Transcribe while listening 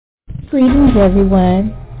Greetings,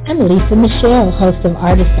 everyone. I'm Lisa Michelle, host of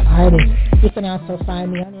Artist to Artist. You can also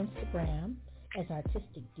find me on Instagram as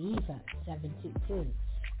Artistic Diva 722.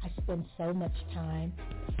 I spend so much time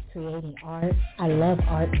creating art. I love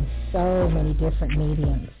art in so many different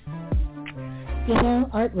mediums. You know,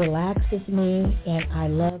 art relaxes me, and I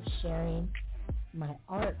love sharing my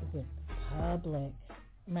art with the public.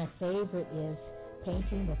 My favorite is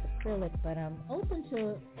painting with acrylic, but I'm open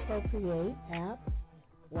to Procreate app,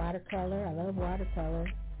 watercolor. I love watercolor,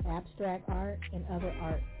 abstract art, and other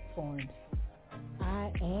art forms. I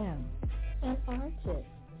am an artist,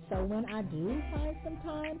 so when I do find some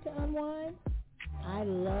time to unwind, I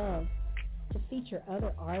love to feature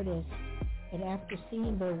other artists. And after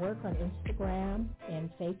seeing their work on Instagram and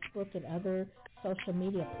Facebook and other social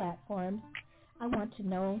media platforms, I want to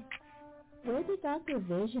know where they got their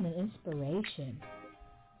vision and inspiration.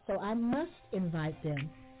 So I must invite them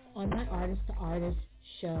on my Artist to Artist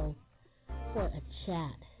show for a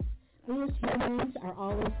chat. We as humans are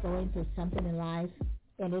always going through something in life,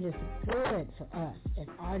 and it is good for us as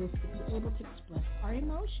artists to be able to express our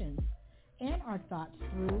emotions and our thoughts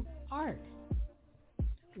through art.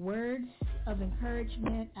 Words of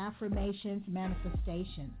encouragement, affirmations,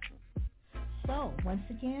 manifestations. So, once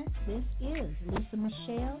again, this is Lisa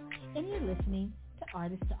Michelle, and you're listening to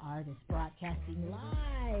Artist, broadcasting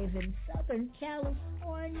live in Southern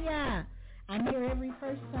California. I'm here every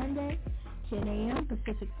first Sunday, 10 a.m.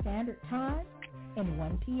 Pacific Standard Time and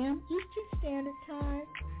 1 p.m. Eastern Standard Time.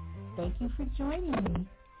 Thank you for joining me.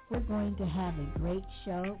 We're going to have a great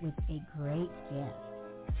show with a great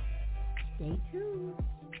guest. Stay tuned.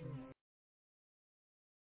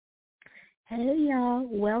 Hey, y'all.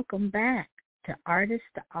 Welcome back to Artist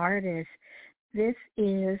to Artist. This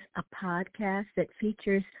is a podcast that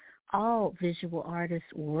features all visual artists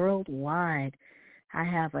worldwide. I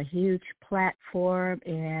have a huge platform,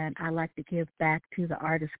 and I like to give back to the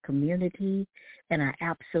artist community, and I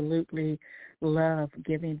absolutely love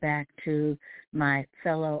giving back to my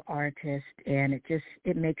fellow artists, and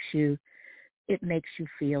it makes you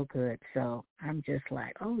feel good. So I'm just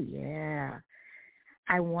like, oh yeah.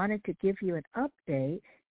 I wanted to give you an update,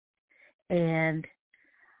 and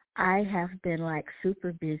I have been like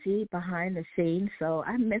super busy behind the scenes, so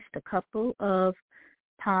I missed a couple of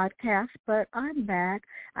podcasts, but I'm back.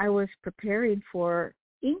 I was preparing for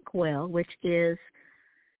Inkwell, which is,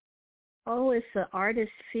 it's an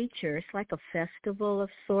artist feature. It's like a festival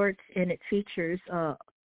of sorts, and it features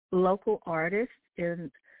local artists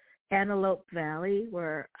in Antelope Valley,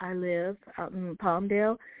 where I live, out in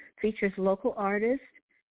Palmdale. Features local artists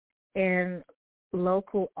and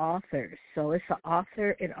local authors. So it's an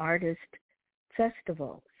author and artist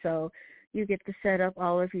festival. So you get to set up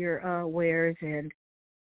all of your wares and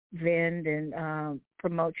vend and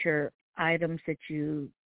promote your items that you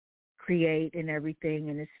create and everything,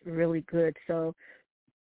 and it's really good. So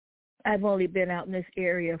I've only been out in this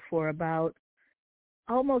area for about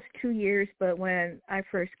almost 2 years, but when I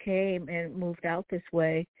first came and moved out this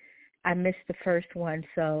way, I missed the first one,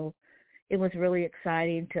 so it was really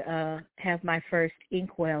exciting to have my first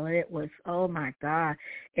Inkwell, and it was, oh my God,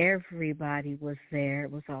 everybody was there.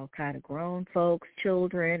 It was all kind of grown folks,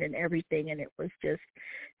 children, and everything, and it was just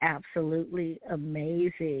absolutely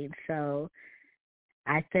amazing. So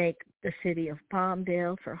I thank the city of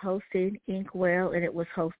Palmdale for hosting Inkwell, and it was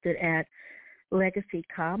hosted at Legacy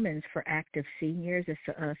Commons for Active Seniors.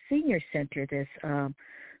 It's a senior center that's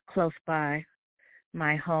close by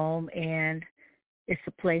my home, and it's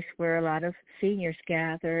a place where a lot of seniors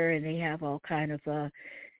gather, and they have all kind of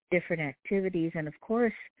different activities. And, of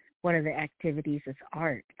course, one of the activities is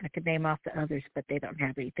art. I could name off the others, but they don't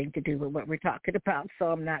have anything to do with what we're talking about, so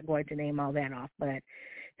I'm not going to name all that off. But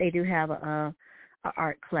they do have a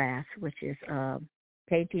art class, which is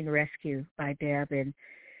Painting Rescue by Deb, and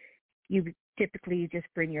you typically just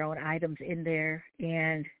bring your own items in there,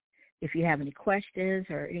 and if you have any questions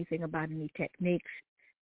or anything about any techniques,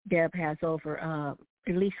 Deb has over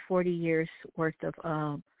at least 40 years worth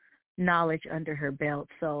of knowledge under her belt.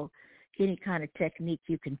 So any kind of technique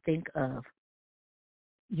you can think of,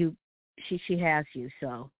 she has you.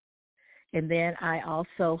 So, and then I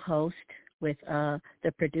also host with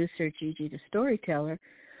the producer Gigi the Storyteller,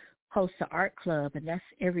 hosts an art club, and that's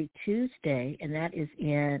every Tuesday, and that is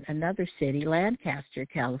in another city, Lancaster,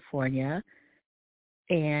 California.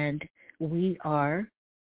 And we are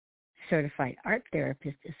certified art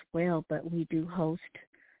therapists as well, but we do host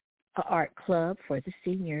an art club for the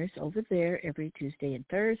seniors over there every Tuesday and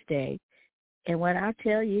Thursday. And what I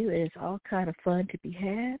tell you is all kind of fun to be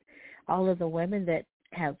had. All of the women that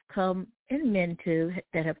have come, and men too,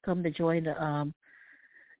 that have come to join the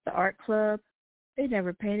art club, They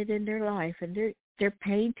never painted in their life, and they're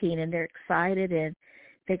painting, and they're excited, and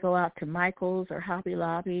they go out to Michael's or Hobby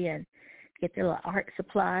Lobby and get their little art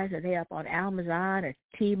supplies, and they up on Amazon or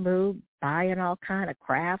Temu buying all kind of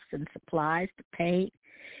crafts and supplies to paint.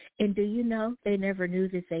 And do you know, they never knew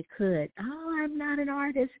that they could. Oh, I'm not an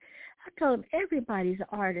artist. I told them everybody's an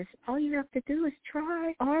artist. All you have to do is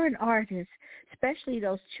try. Are an artist, especially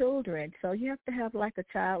those children. So you have to have like a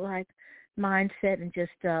childlike mindset and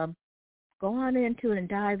just go on into it and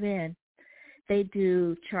dive in. They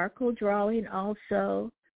do charcoal drawing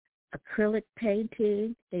also, acrylic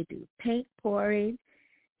painting. They do paint pouring.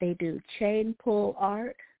 They do chain pull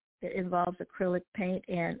art that involves acrylic paint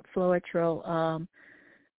and Floetrol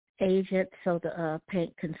agent so the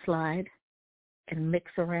paint can slide and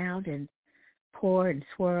mix around and pour and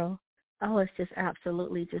swirl. Oh, it's just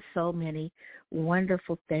absolutely just so many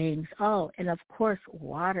wonderful things. Oh, and of course,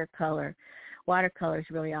 watercolor. Watercolor is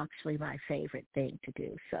really actually my favorite thing to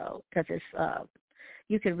do. So, because it's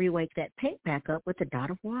you can re-wake that paint back up with a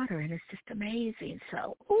dot of water, and it's just amazing.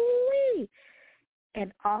 So, ooh-wee.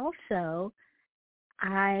 And also,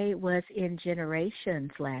 I was in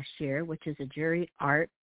Generations last year, which is a jury art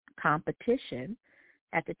competition.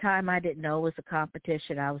 At the time, I didn't know it was a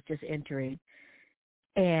competition. I was just entering.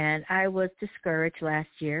 And I was discouraged last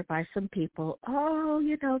year by some people. Oh,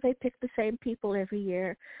 you know, they pick the same people every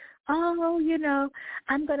year. Oh, you know,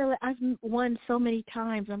 I've won so many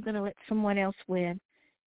times, I'm going to let someone else win.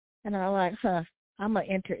 And I'm like, I'm going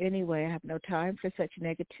to enter anyway. I have no time for such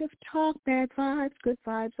negative talk, bad vibes, good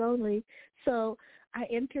vibes only. So I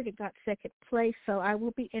entered and got second place, so I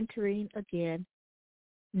will be entering again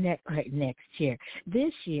next year.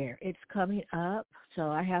 This year, it's coming up,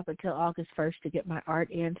 so I have until August 1st to get my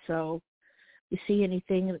art in. So you see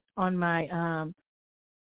anything on my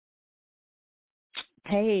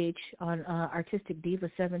page on Artistic Diva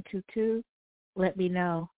 722, let me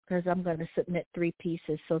know, because I'm going to submit 3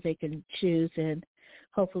 pieces so they can choose, and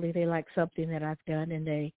hopefully they like something that I've done and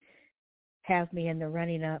they have me in the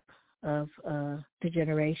running up of the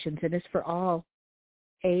Generations. And it's for all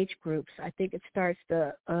age groups. I think it starts,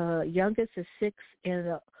 the youngest is 6 and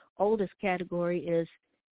the oldest category is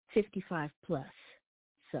 55 plus.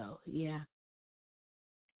 So, yeah.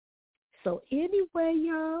 So anyway,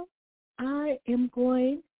 y'all, I am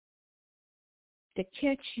going to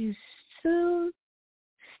catch you soon.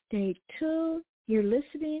 Stay tuned. You're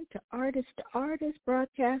listening to Artist to Artist,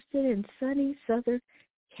 broadcasted in sunny Southern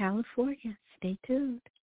California. Stay tuned.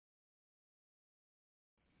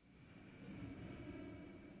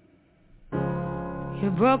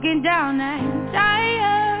 You're broken down and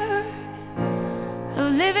tired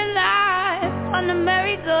of living life on the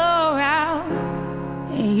merry-go-round,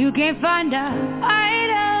 and you can't find a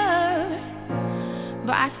fighter,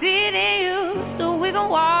 but I see it in you, so we gon'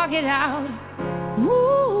 walk it out.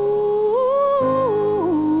 Ooh,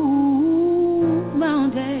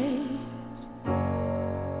 mountains,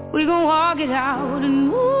 we gon' walk it out,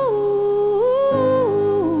 and ooh,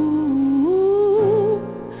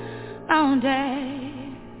 mountains.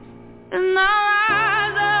 And I'll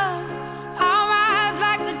rise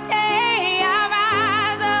like the day, I'll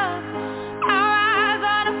rise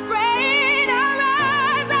unafraid, I'll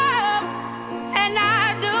rise up, and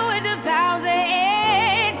I do it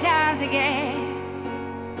 1,000 times again.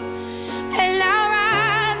 And I'll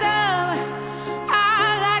rise up,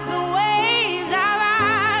 I like the waves, I'll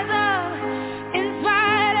rise up, in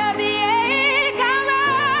spite of the ache, I'll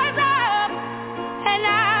rise up, and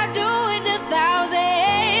I do it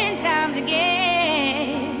 1,000 times again.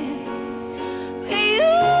 For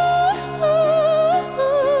you,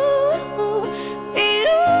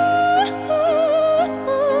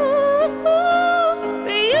 for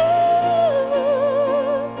you,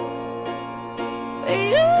 for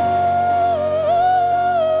you.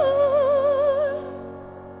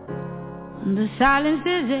 The silence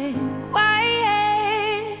is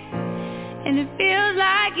quiet, and it feels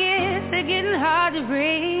like it's getting hard to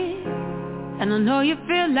breathe. And I know you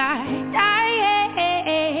feel like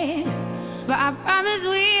dying, but I promise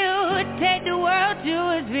we'll take the world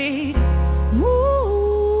to its feet. Ooh,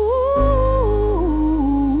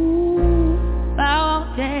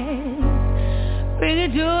 mountains, bring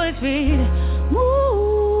it to its feet. Ooh,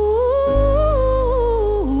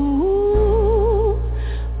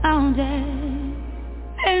 mountains.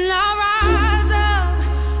 And I'll rise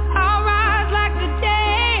like the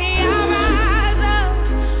day,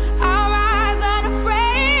 I'll rise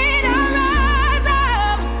unafraid, I'll rise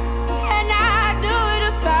up, and I do it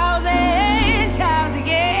 1,000 times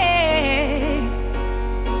again.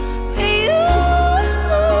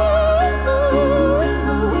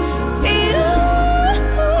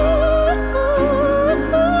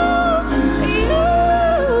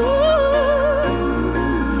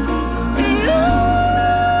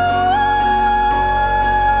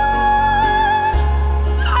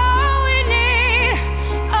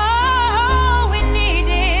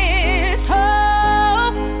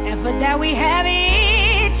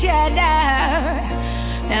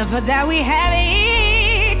 and for that we have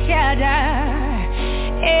each other.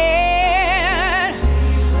 And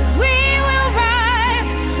we will rise,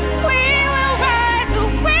 we will rise,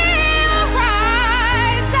 we will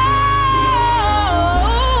rise.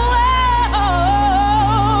 Oh,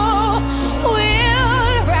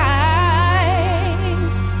 we'll rise.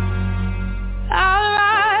 I'll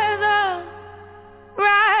rise up,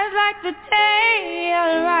 rise like the day.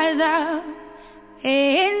 I'll rise up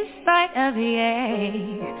in spite of the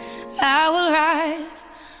ache. I will rise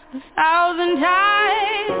 1,000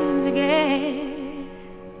 times again,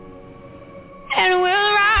 and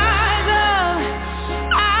we'll rise up.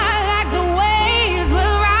 I like the waves.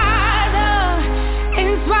 We'll rise up in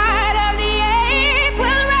spite of the ache.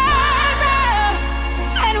 We'll rise up,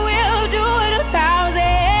 and we'll do it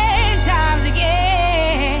 1,000 times again.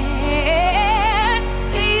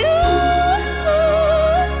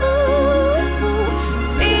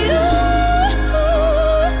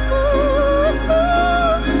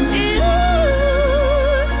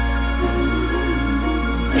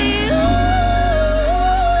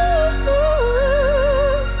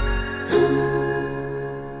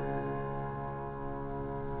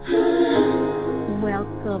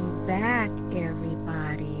 Welcome back,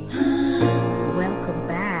 everybody. Welcome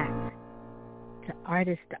back to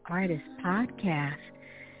Artist to Artist podcast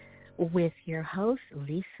with your host,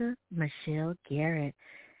 Lisa Michelle Garrett.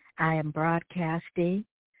 I am broadcasting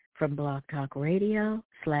from Blog Talk Radio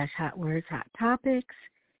 / Hot Words, Hot Topics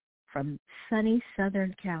from sunny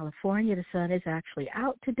Southern California. The sun is actually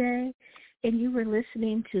out today, and you were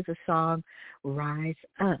listening to the song Rise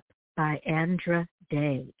Up by Andra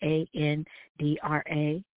Day, Andra,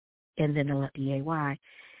 and then a D-A-Y.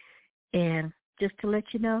 And just to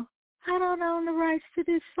let you know, I don't own the rights to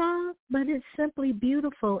this song, but it's simply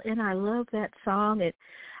beautiful, and I love that song. I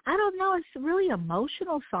don't know, it's a really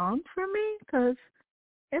emotional song for me because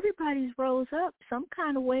everybody's rose up some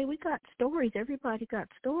kind of way. We got stories. Everybody got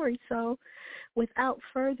stories. So without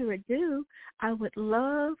further ado, I would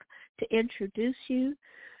love to introduce you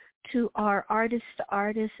to our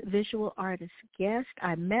artist-to-artist, visual artist guest.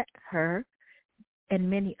 I met her and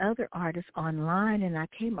many other artists online, and I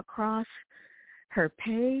came across her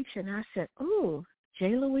page, and I said, ooh,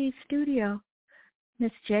 J. Louise Studio,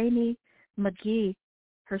 Miss Janie McGee.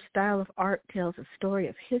 Her style of art tells a story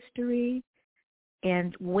of history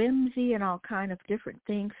and whimsy and all kind of different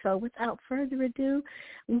things. So without further ado,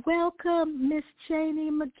 welcome, Miss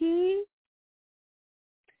Janie McGee.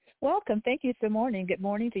 Welcome. Thank you. Good morning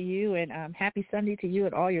to you, and happy Sunday to you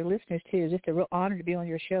and all your listeners, too. Just a real honor to be on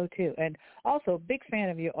your show, too. And also, big fan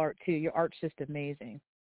of your art, too. Your art's just amazing.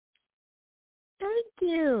 Thank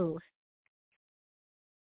you.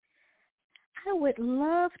 I would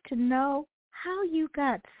love to know how you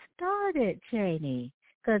got started, Janie,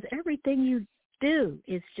 because everything you do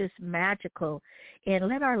is just magical. And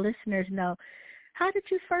let our listeners know, how did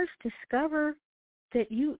you first discover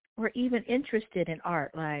that you were even interested in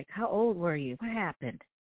art? Like, how old were you? What happened?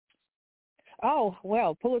 Oh,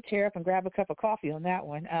 well, pull a chair up and grab a cup of coffee on that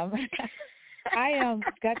one. I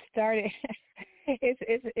got started.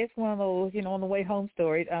 It's one of those, on the way home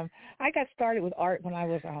stories. I got started with art when I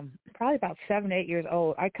was probably about 7, 8 years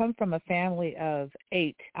old. I come from a family of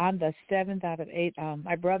 8. I'm the 7th out of 8.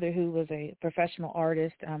 My brother, who was a professional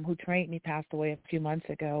artist, who trained me, passed away a few months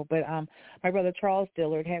ago. But my brother Charles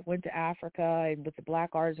Dillard went to Africa and with the Black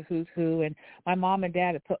Artists Who's Who, and my mom and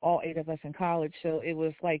dad had put all 8 of us in college. So it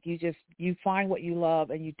was like you find what you love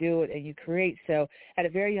and you do it and you create. So at a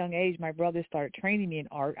very young age, my brother started training me in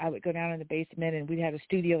art. I would go down in the basement, and we'd have a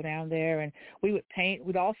studio down there, and we would paint.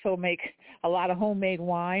 We'd also make a lot of homemade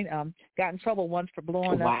wine. Got in trouble once for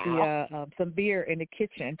blowing up some beer in the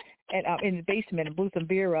kitchen and in the basement, and blew some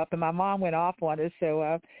beer up, and my mom went off on us.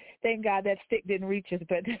 So thank God that stick didn't reach us.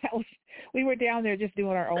 But we were down there just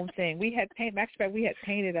doing our own thing. We had painted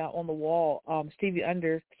on the wall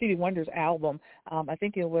Stevie Wonder's album. I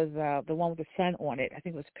think it was the one with the sun on it. I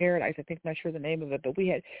think it was Paradise. I'm not sure the name of it, but we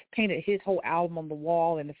had painted his whole album on the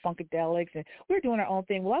wall, and the Funkadelics, and we were doing our own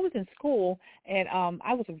thing. Well, I was in school, and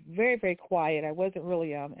I was very, very quiet. I wasn't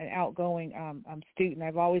really an outgoing student.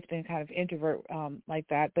 I've always been kind of introvert like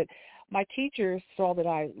that, but my teachers saw that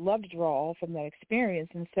I loved to draw from that experience,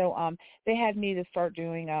 and so they had me to start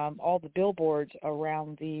doing all the billboards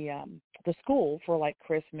around the school for like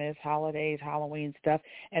Christmas, holidays, Halloween stuff,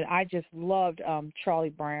 and I just loved Charlie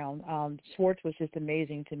Brown. Schwartz was just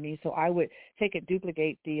amazing to me, so I would take and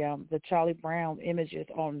duplicate the Charlie Brown images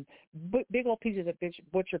on big old pieces of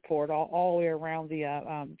butcher board all the way around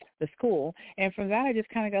the school, and from that I just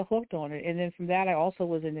kind of got hooked on it. And then from that I also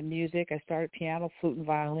was into music. I started piano, flute, and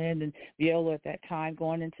violin. violin and viola at that time.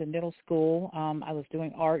 Going into middle school, I was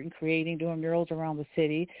doing art and creating, doing murals around the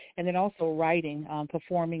city, and then also writing,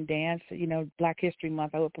 performing dance. Black History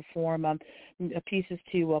Month, I would perform pieces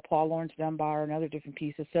to Paul Laurence Dunbar and other different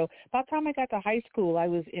pieces. So by the time I got to high school, I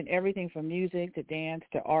was in everything from music to dance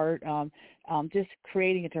to art, just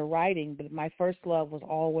creating it to writing. But my first love was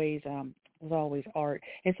always art.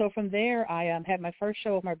 And so from there, I had my first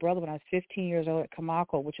show with my brother when I was 15 years old at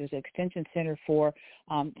Kamako, which was an extension center for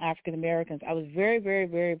African Americans. I was very, very,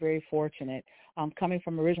 very, very fortunate, coming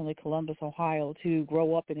from originally Columbus, Ohio, to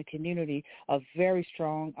grow up in a community of very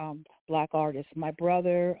strong black artists. My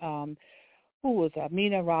brother, who was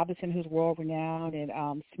Mina Robinson, who's world-renowned,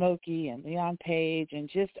 and Smokey and Leon Page, and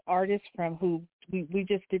just artists from who we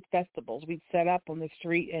just did festivals. We'd set up on the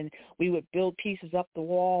street, and we would build pieces up the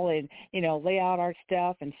wall and, lay out our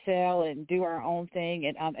stuff and sell and do our own thing.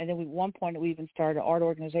 And then at one point we even started an art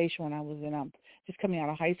organization when I was in just coming out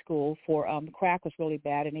of high school for crack was really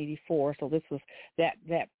bad in 84. So this was that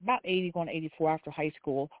about 80 going to 84 after high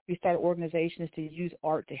school. We started organizations to use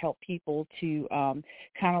art to help people to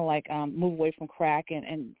kind of like move away from crack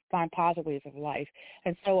and find positive ways of life.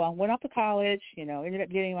 And so I went off to college, ended up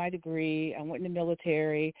getting my degree. I went in the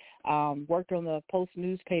military, worked on the Post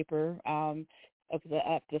newspaper of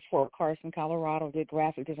the Fort Carson, Colorado, did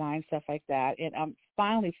graphic design, stuff like that. And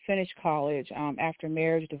finally finished college after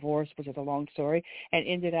marriage, divorce, which is a long story, and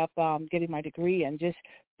ended up getting my degree and just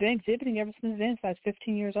been exhibiting ever since then. So I was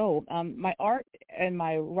 15 years old. My art and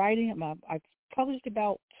my writing, I've published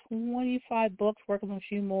about 25 books, working on a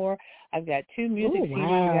few more. I've got 2 music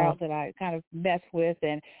CDs out that I kind of mess with,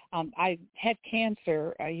 and I had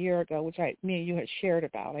cancer a year ago, which me and you had shared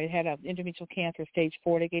about. I had endometrial cancer, stage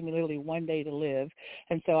 4. They gave me literally 1 day to live,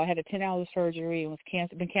 and so I had a 10-hour surgery and was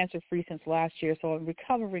been cancer-free since last year, so I'm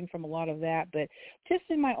recovering from a lot of that, but just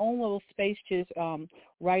in my own little space, just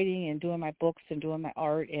writing and doing my books and doing my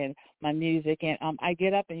art and my music, and I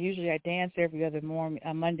get up and usually I dance every other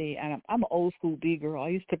Monday, and I'm an old school B-girl. I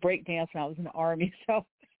used to break dance when I was in the Army, so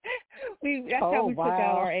that's how we took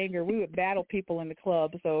out our anger. We would battle people in the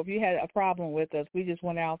club. So if you had a problem with us, we just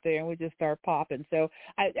went out there and we just started popping. So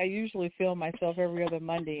I usually film myself every other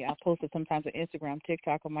Monday. I post it sometimes on Instagram,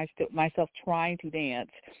 TikTok, of myself trying to dance,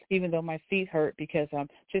 even though my feet hurt, because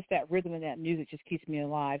just that rhythm and that music just keeps me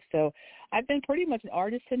alive. So I've been pretty much an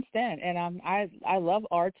artist since then, and I love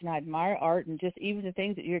arts and I admire art, and just even the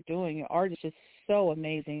things that you're doing. Your art is just so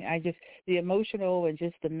amazing. The emotional and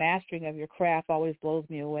just the mastering of your craft always blows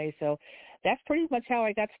me away. So that's pretty much how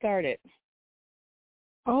I got started.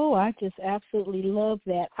 Oh, I just absolutely love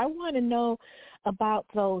that. I want to know about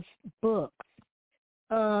those books.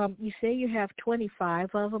 You say you have 25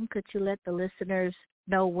 of them. Could you let the listeners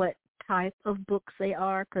know what type of books they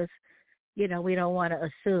are? Because, we don't want to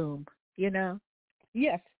assume,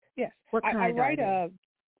 Yes. What kind I write are they?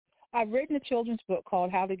 I've written a children's book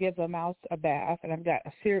called How to Give a Mouse a Bath, and I've got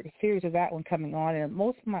a series of that one coming on. And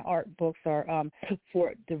most of my art books are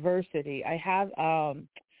for diversity. I have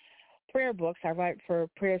prayer books. I write for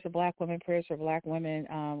prayers for Black women, prayers for Black women,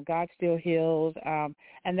 God Still Heals,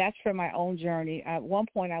 and that's for my own journey. At one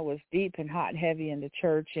point, I was deep and hot and heavy in the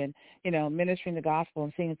church and, ministering the gospel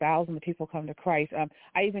and seeing thousands of people come to Christ.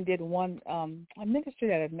 I even did one, I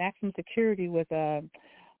ministered at a maximum security with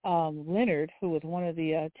Leonard, who was one of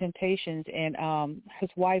the Temptations, and his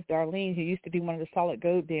wife, Darlene, who used to be one of the Solid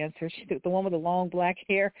Gold dancers, the one with the long black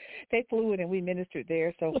hair. They flew in and we ministered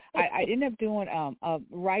there. So I ended up doing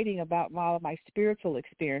writing about a lot of my spiritual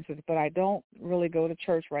experiences, but I don't really go to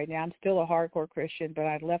church right now. I'm still a hardcore Christian, but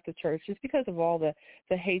I left the church just because of all the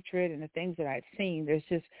hatred and the things that I'd seen.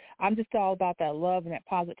 I'm just all about that love and that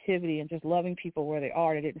positivity and just loving people where they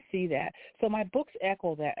are. I didn't see that. So my books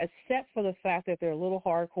echo that, except for the fact that they're a little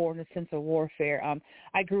hardcore in a sense of warfare.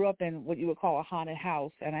 I grew up in what you would call a haunted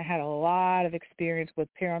house, and I had a lot of experience with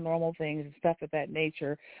paranormal things and stuff of that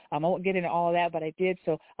nature. I won't get into all of that, but I did.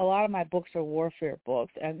 So a lot of my books are warfare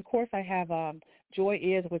books. And, of course, I have Joy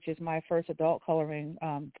Is, which is my first adult coloring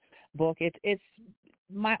book. It's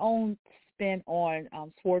my own spin on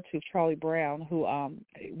Sword Tooth Charlie Brown, who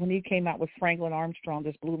when he came out with Franklin Armstrong,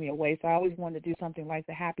 just blew me away. So I always wanted to do something like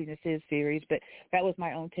the Happiness Is series, but that was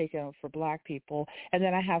my own take on it for Black people. And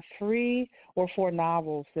then I have 3 or 4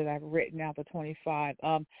 novels that I've written out of 25.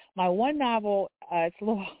 My one novel, it's a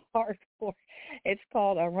little hard for. It's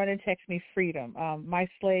called Run and Text Me Freedom. My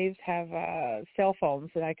slaves have cell phones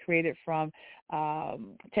that I created from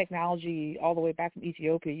technology all the way back from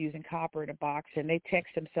Ethiopia using copper in a box, and they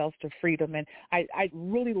text themselves to freedom. And I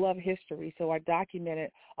really love history, so I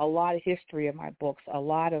documented a lot of history in my books, a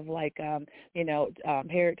lot of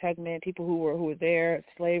Harriet Tubman, people who were there,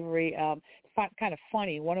 slavery. Kind of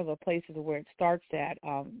funny. One of the places where it starts at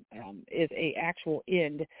is a actual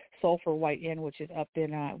inn, Sulphur White Inn, which is up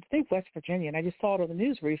in I think West Virginia, and I just saw it on the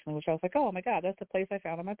news recently, which I was like, oh my God, that's the place I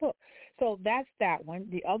found in my book. So that's that one.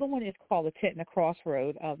 The other one is called The Tent and the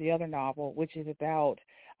Crossroad, the other novel, which is about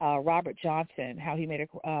Robert Johnson, how he made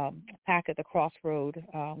a pact at the crossroad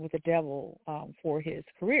with the devil for his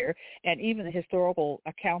career, and even the historical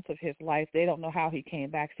accounts of his life. They don't know how he came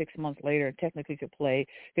back 6 months later and technically could play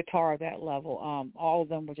guitar at that level. All of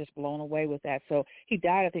them were just blown away with that. So he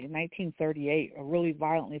died, I think, in 1938, really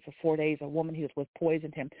violently for 4 days. A woman he was with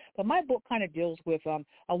poisoned him. But my book kind of deals with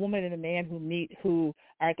a woman and a man who meet, who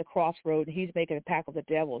are at the crossroad, and he's making a pact with the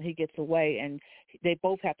devil, and he gets away, and they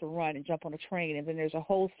both have to run and jump on a train. And then there's a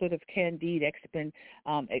whole sort of candid,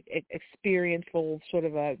 experiential sort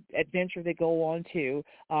of a adventure they go on to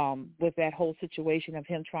with that whole situation of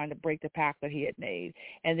him trying to break the pact that he had made.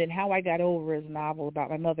 And then How I Got Over is a novel about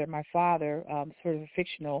my mother and my father, sort of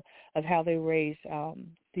fictional, of how they raised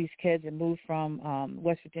these kids and moved from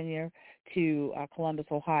West Virginia to Columbus,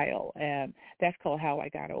 Ohio, and that's called How I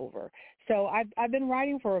Got Over. So I've been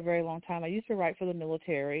writing for a very long time. I used to write for the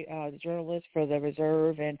military, the journalist for the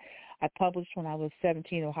reserve, and I published when I was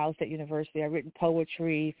 17 at Ohio State University. I've written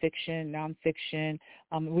poetry, fiction, nonfiction.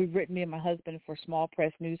 We've written, me and my husband, for small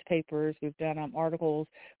press newspapers. We've done articles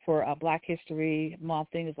for Black History Month,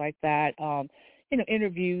 things like that.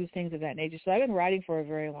 Interviews, things of that nature. So I've been writing for a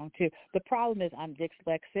very long time. The problem is I'm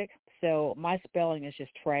dyslexic, so my spelling is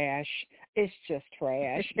just trash. It's just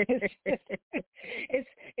trash.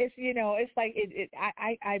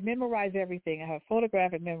 I memorize everything. I have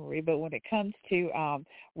photographic memory, but when it comes to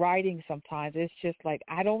writing, sometimes it's just like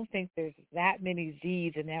I don't think there's that many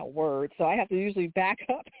Z's in that word, so I have to usually back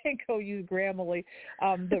up and go use Grammarly.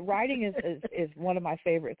 The writing is one of my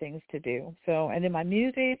favorite things to do. So, and then my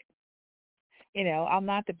music. I'm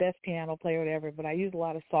not the best piano player or whatever, but I use a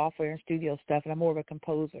lot of software and studio stuff, and I'm more of a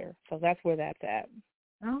composer. So that's where that's at.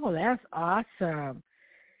 Oh, that's awesome.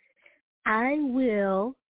 I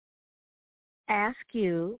will ask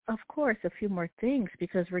you, of course, a few more things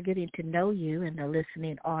because we're getting to know you and the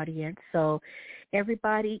listening audience. So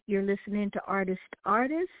everybody, you're listening to Artist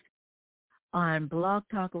on Blog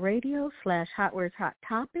Talk Radio /Hot Words, Hot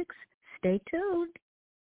Topics. Stay tuned.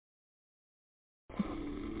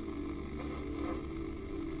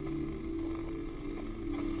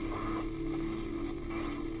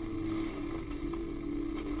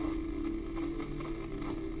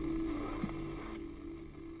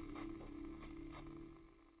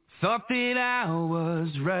 Thought that I was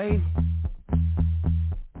right,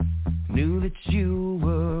 knew that you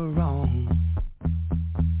were wrong.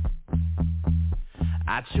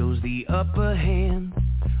 I chose the upper hand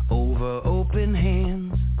over open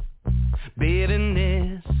hands,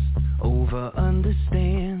 bitterness over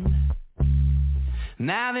understand.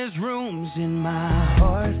 Now there's rooms in my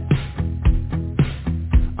heart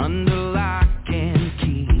under lock and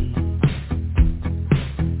key,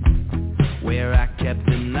 where I kept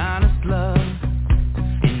an honest love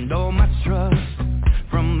and all my trust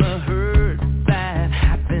from the hurt that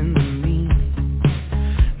happened to me.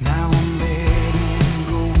 Now I'm letting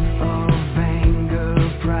go of anger,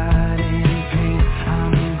 pride and pain.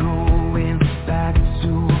 I'm going back to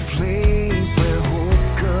a place where hope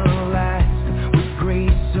collides with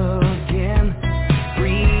grace again.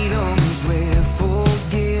 Freedom's where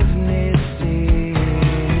forgiveness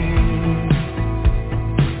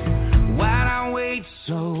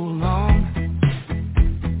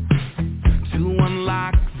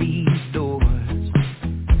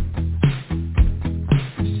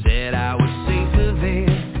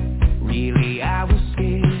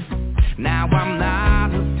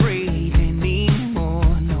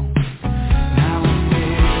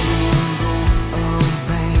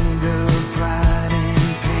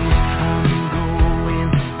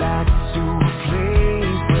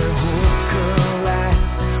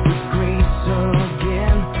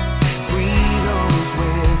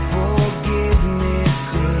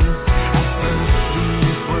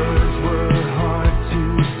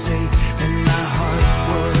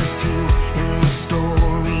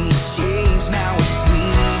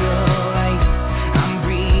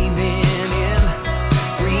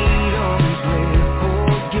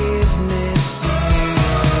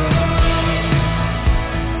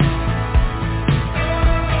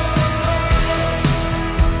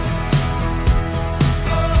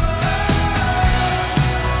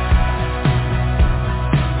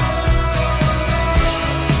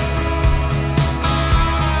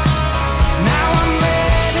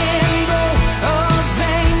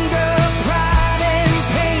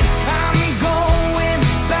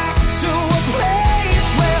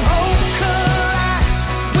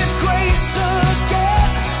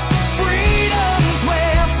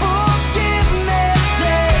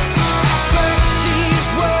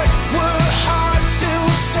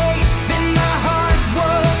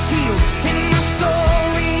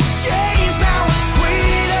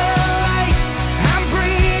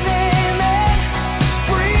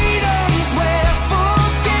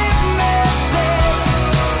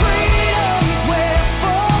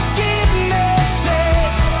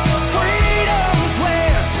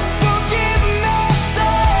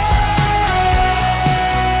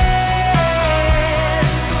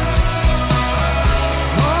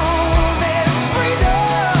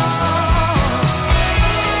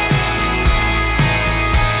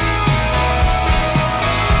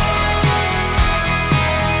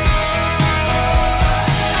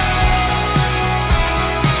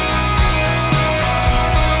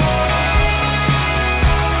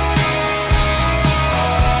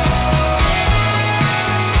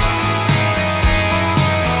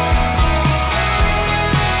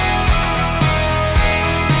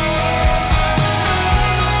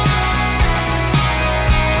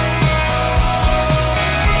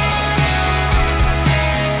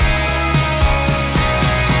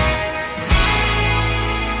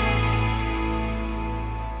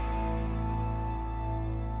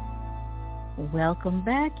Welcome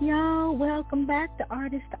back, y'all. Welcome back to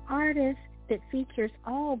Artist that features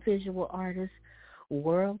all visual artists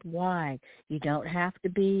worldwide. You don't have to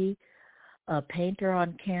be a painter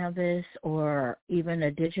on canvas or even a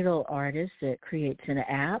digital artist that creates an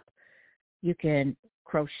app. You can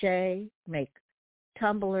crochet, make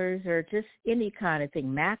tumblers, or just any kind of thing,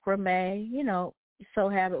 macrame, sew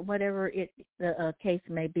habit, whatever the case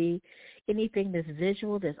may be. Anything that's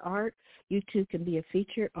visual, that's art, you too can be a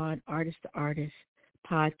feature on Artist to Artist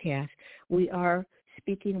podcast. We are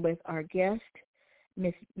speaking with our guest,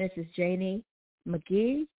 Mrs. Janie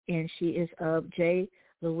McGee, and she is of J.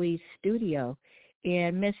 Louise Studio.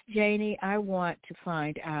 And Miss Janie, I want to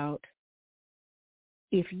find out,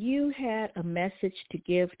 if you had a message to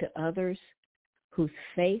give to others whose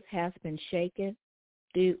faith has been shaken,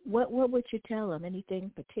 what would you tell them?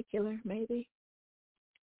 Anything particular, maybe?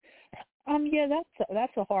 Yeah,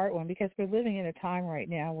 that's a hard one, because we're living in a time right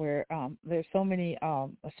now where there's so many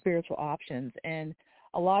spiritual options, and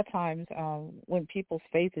a lot of times when people's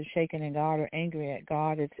faith is shaken in God or angry at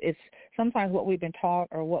God, it's sometimes what we've been taught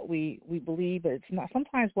or what we believe, but it's not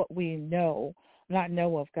sometimes what we know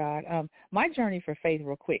of God. My journey for faith,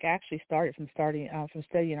 real quick, actually started from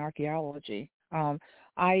studying archaeology.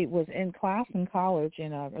 I was in class in college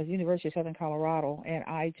in the University of Southern Colorado, and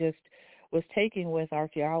I just was taken with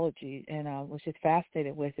archaeology and was just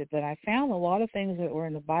fascinated with it. But I found a lot of things that were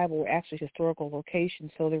in the Bible were actually historical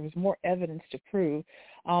locations, so there was more evidence to prove.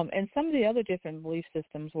 And some of the other different belief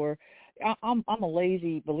systems were, I'm a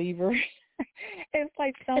lazy believer. It's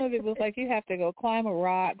like some of it was like you have to go climb a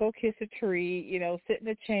rock, go kiss a tree, sit in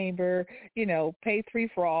a chamber, pay 3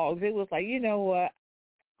 frogs. It was like, you know what?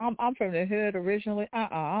 I'm from the hood originally.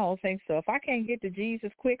 I don't think so. If I can't get to Jesus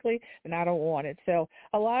quickly, then I don't want it. So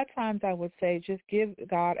a lot of times I would say just give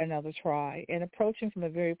God another try and approach him from a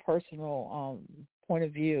very personal point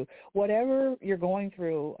of view. Whatever you're going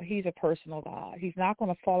through, he's a personal God. He's not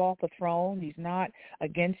going to fall off the throne. He's not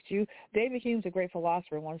against you. David Hume's a great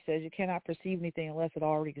philosopher. One says you cannot perceive anything unless it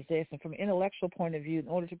already exists. And from an intellectual point of view, in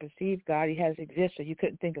order to perceive God, he has existed. You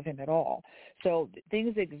couldn't think of him at all. So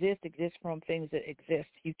things that exist from things that exist.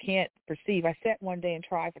 You can't perceive. I sat one day and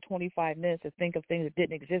tried for 25 minutes to think of things that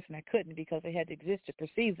didn't exist, and I couldn't because they had to exist to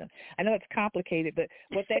perceive them. I know it's complicated, but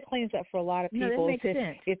what that cleans up for a lot of people is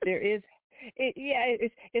if there is –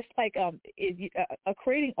 it's like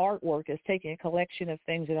creating artwork is taking a collection of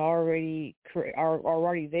things that are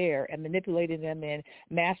already there and manipulating them and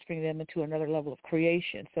mastering them into another level of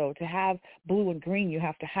creation. So to have blue and green, you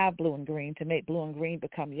have to have blue and green. To make blue and green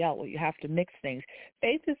become yellow, you have to mix things.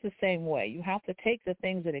 Faith is the same way. You have to take the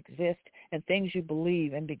things that exist and things you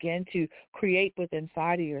believe and begin to create within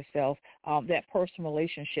inside of yourself that personal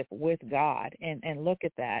relationship with God and look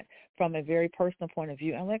at that from a very personal point of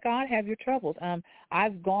view and let God have your troubles.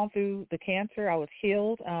 I've gone through the cancer. I was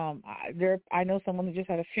healed. I know someone who just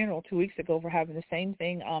had a funeral 2 weeks ago for having the same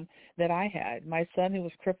thing that I had. My son, who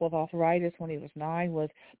was crippled with arthritis when he was 9, was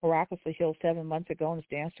miraculously healed 7 months ago and has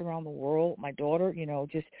danced around the world. My daughter,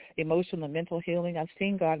 just emotional and mental healing. I've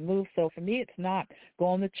seen God move. So for me, it's not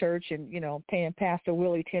going to church and, paying Pastor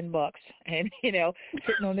Willie $10 and,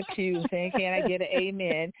 sitting on the pew and saying, can I get an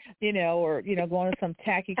amen, or, going to some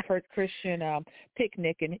tacky Christian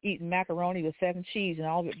picnic and eating macaroni with 7 cheese and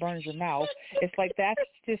all of it burns your mouth. It's like that's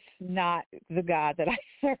just not the God that I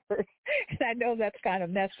serve. And I know that's kind of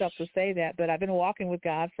messed up to say that, but I've been walking with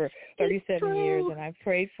God for 37 years, and I've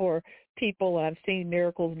prayed for people, and I've seen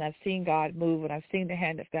miracles, and I've seen God move, and I've seen the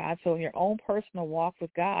hand of God. So in your own personal walk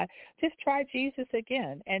with God, just try Jesus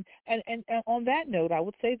again. And on that note, I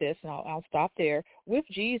would say this, and I'll stop there. With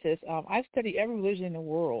Jesus, I've studied every religion in the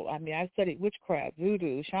world. I mean, I've studied witchcraft,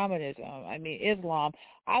 voodoo, shamanism, Islam.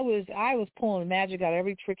 I was pulling magic out of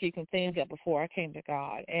every trick you can think of before I came to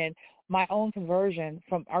God. And my own conversion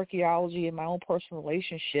from archaeology and my own personal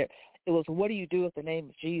relationship, it was, what do you do with the name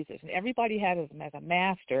of Jesus? And everybody had him as a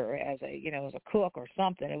master, as a cook or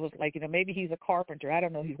something. It was like, maybe he's a carpenter. I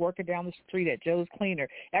don't know. He's working down the street at Joe's Cleaner.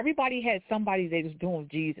 Everybody had somebody they was doing with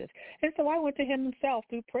Jesus. And so I went to him himself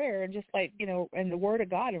through prayer and just and the word of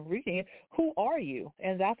God and reading it, who are you?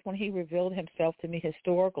 And that's when he revealed himself to me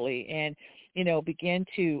historically and, began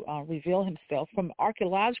to reveal himself. From an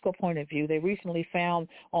archaeological point of view, they recently found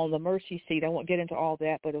on the mercy seat, I won't get into all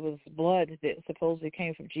that, but it was blood that supposedly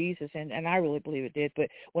came from Jesus. And I really believe it did. But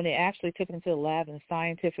when they actually took it into the lab and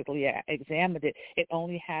scientifically examined it, it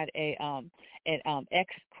only had an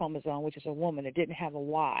X chromosome, which is a woman. It didn't have a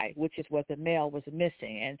Y, which is what the male was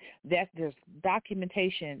missing. And that there's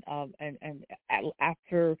documentation of and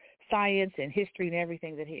after science and history and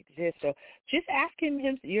everything that he exists. So just ask him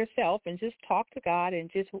yourself and just talk to God and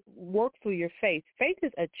just work through your faith. Faith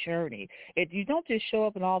is a journey. You don't just show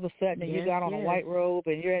up and all of a sudden and you got on a white robe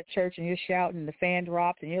and you're at church and you're shouting and the fan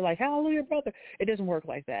drops and you're like, hallelujah, brother. It doesn't work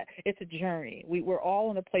like that. It's a journey. We're all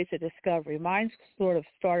in a place of discovery. Mine sort of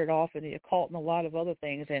started off in the occult and a lot of other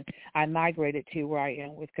things, and I migrated to where I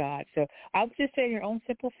am with God. So I'll just say in your own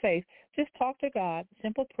simple faith, just talk to God,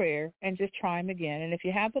 simple prayer, and just try him again. And if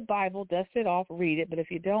you have the Bible, dust it off, read it. But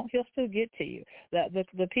if you don't, he'll still get to you.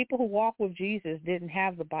 The people who walk with Jesus didn't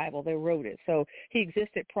have the Bible. They wrote it. So he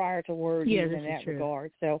existed prior to words even in that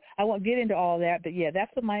regard. So I won't get into all that. But, yeah,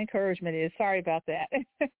 that's what my encouragement is. Sorry about that.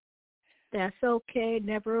 That's okay.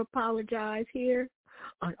 Never apologize here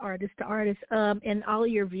on Artist to Artist. And all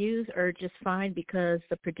your views are just fine because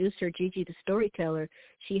the producer, Gigi the Storyteller,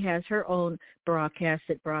 she has her own broadcast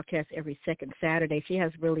that broadcasts every second Saturday. She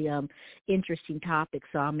has really interesting topics,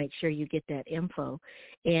 so I'll make sure you get that info.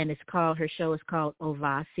 And her show is called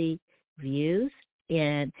Ovasi Views,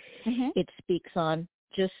 and it speaks on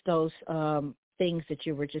just those things that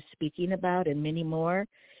you were just speaking about and many more.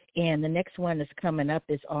 And the next one that's coming up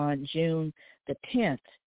is on June the 10th,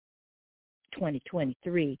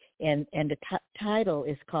 2023, and the title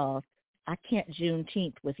is called I Can't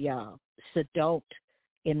Juneteenth with Y'all, so don't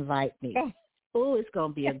invite me. Oh, it's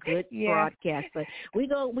going to be a good broadcast, but we're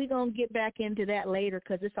gonna get back into that later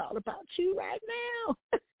because it's all about you right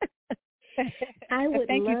now. I would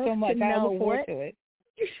Thank you so much. I look forward to it.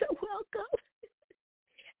 You're so welcome.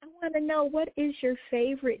 I want to know, what is your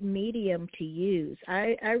favorite medium to use?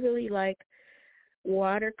 I really like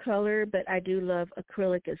watercolor, but I do love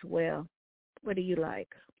acrylic as well. What do you like?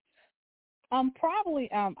 Probably,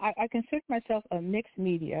 I consider myself a mixed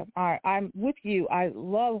media. I'm with you. I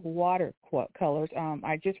love watercolors.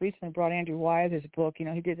 I just recently brought Andrew Wise' book. You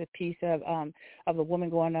know, he did a piece of the woman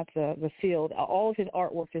going up the field. All of his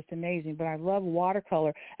artwork is amazing, but I love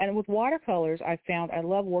watercolor. And with watercolors, I found I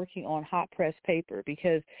love working on hot press paper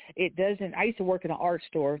because it doesn't. I used to work in an art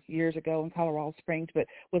store years ago in Colorado Springs, but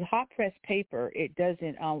with hot press paper, it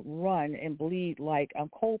doesn't run and bleed like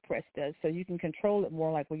cold press does. So you can control it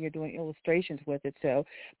more like when you're doing illustrations with it. So,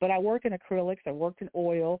 but I work in acrylics. I worked in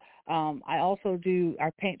oil. I also I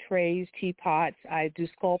paint trays, teapots. I do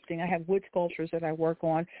sculpting. I have wood sculptures that I work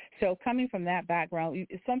on. So coming from that background,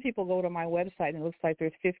 some people go to my website and it looks like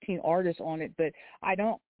there's 15 artists on it, but I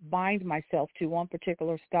don't bind myself to one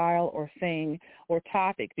particular style or thing or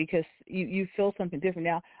topic because you feel something different.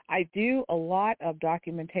 Now, I do a lot of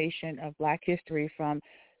documentation of Black history from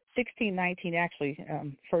 1619, actually,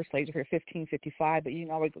 first ladies are here 1555, but you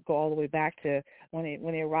can always go all the way back to when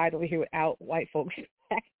they arrived over here without white folks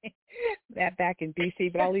back in D.C.,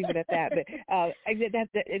 but I'll leave it at that. But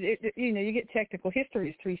you get technical. History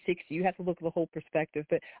is 360. You have to look at the whole perspective.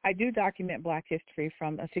 But I do document Black history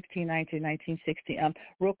from 1619 to 1960.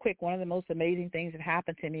 Real quick, one of the most amazing things that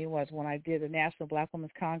happened to me was when I did the National Black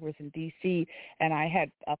Women's Congress in D.C., and I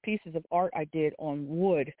had pieces of art I did on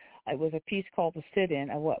wood. It was a piece called The Sit-In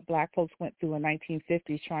of what Black folks went through in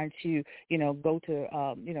 1950s trying to, go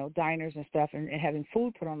to, diners and stuff and having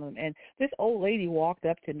food put on them. And this old lady walked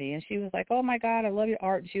up to me and she was like, oh my God, I love your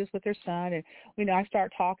art. And she was with her son and, I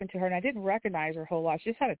started talking to her and I didn't recognize her a whole lot.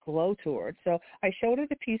 She just had a glow to her. So I showed her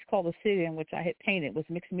the piece called The Sit-In, which I had painted with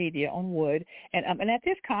mixed media on wood. And at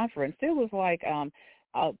this conference, there was like,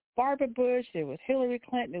 Barbara Bush, there was Hillary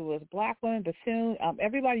Clinton, there was Black women, Bassoon,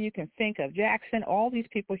 everybody you can think of, Jackson, all these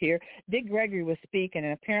people here. Dick Gregory was speaking,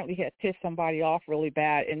 and apparently he had pissed somebody off really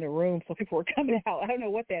bad in the room, so people were coming out. I don't know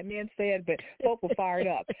what that man said, but folk were fired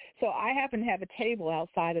up. So I happened to have a table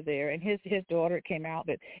outside of there, and his daughter came out.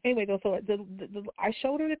 But anyway, so I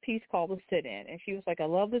showed her the piece called The Sit-In, and she was like, I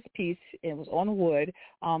love this piece. It was on wood.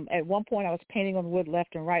 At one point, I was painting on wood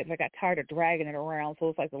left and right, but I got tired of dragging it around, so it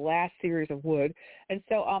was like the last series of wood. And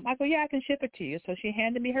so I go, yeah, I can ship it to you. So she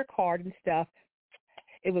handed me her card and stuff.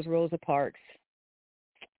 It was Rosa Parks.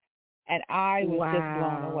 And I was just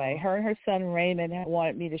blown away. Her and her son Raymond had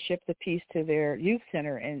wanted me to ship the piece to their youth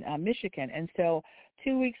center in Michigan. And so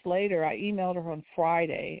 2 weeks later, I emailed her on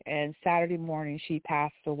Friday, and Saturday morning she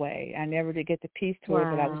passed away. I never did get the piece to her,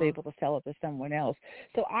 but I was able to sell it to someone else.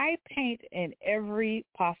 So I paint in every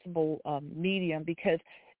possible medium because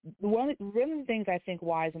one of the things I think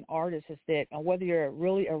why as an artist is that whether you're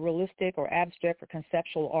really a realistic or abstract or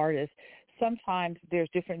conceptual artist, sometimes there's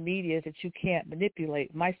different media that you can't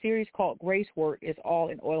manipulate. My series called Grace Work is all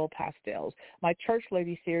in oil pastels. My Church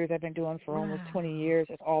Lady series I've been doing for almost 20 years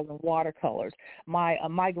is all in watercolors. My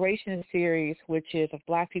Migration series, which is of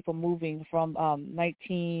Black people moving from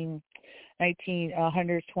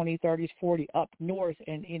 1900s, 20s, 30s, 40s up north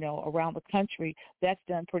and, around the country. That's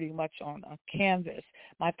done pretty much on a canvas.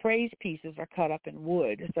 My praise pieces are cut up in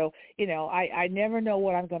wood. So, I never know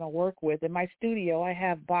what I'm going to work with. In my studio, I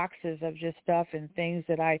have boxes of just stuff and things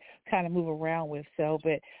that I kind of move around with. So,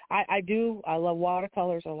 but I love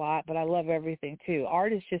watercolors a lot, but I love everything too.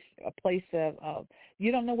 Art is just a place of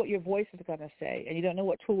you don't know what your voice is going to say, and you don't know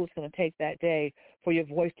what tool it's going to take that day for your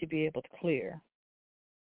voice to be able to clear.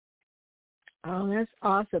 Oh, that's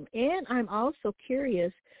awesome. And I'm also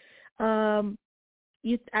curious, I've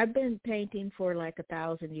been painting for like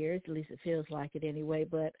 1,000 years, at least it feels like it anyway,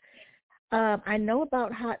 but I know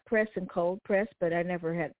about hot press and cold press, but I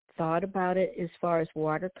never had thought about it as far as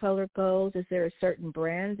watercolor goes. Is there a certain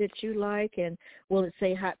brand that you like, and will it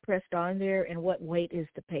say hot pressed on there, and what weight is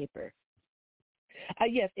the paper?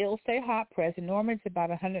 Yes, it'll say hot press, and normally it's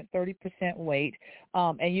about 130% weight,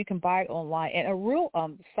 and you can buy it online. And a real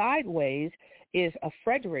sideways is a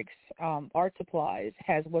Frederick's Art Supplies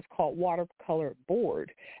has what's called watercolor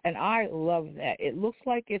board, and I love that. It looks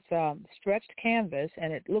like it's stretched canvas,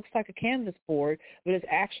 and it looks like a canvas board, but it's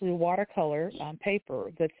actually watercolor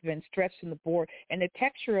paper that's been stretched in the board, and the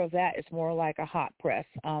texture of that is more like a hot press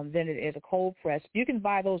than it is a cold press. You can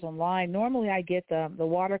buy those online. Normally I get the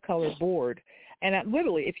watercolor board. And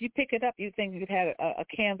literally, if you pick it up, you think you've had a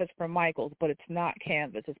canvas from Michael's, but it's not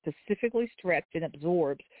canvas. It's specifically stretched and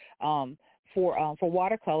absorbs for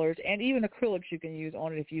watercolors, and even acrylics you can use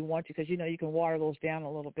on it if you want to, because you can water those down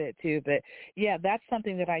a little bit too. But yeah, that's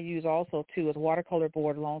something that I use also too, is watercolor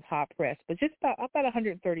board along with hot press. But just about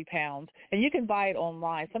 130 pounds, and you can buy it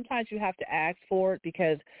online. Sometimes you have to ask for it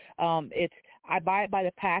because I buy it by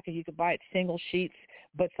the pack, and you can buy it single sheets.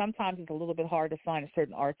 But sometimes it's a little bit hard to find at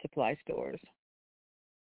certain art supply stores.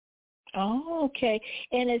 Oh, okay.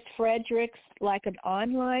 And is Frederick's like an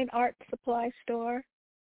online art supply store?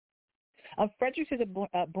 Frederick's is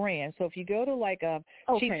a brand. So if you go to like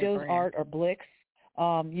Cheap Joe's brand. Art or Blix,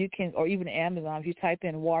 you can, or even Amazon, if you type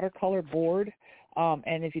in watercolor board,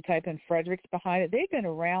 and if you type in Frederick's behind it, they've been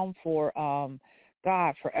around for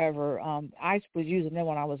forever. I was using them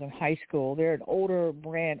when I was in high school. They're an older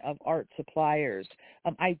brand of art suppliers.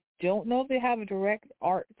 I don't know if they have a direct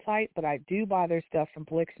art site, but I do buy their stuff from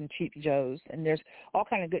Blix and Cheap Joe's, and there's all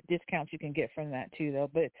kind of good discounts you can get from that too,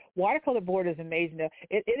 though. But watercolor board is amazing, though.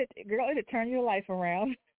 It'll turn your life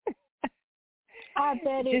around. I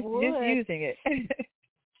bet it would. Just using it.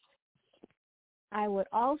 I would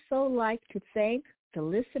also like to thank the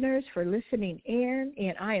listeners for listening in,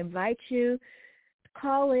 and I invite you to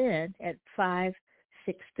call in at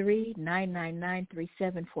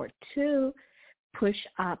 563-999-3742. Push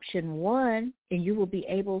option 1, and you will be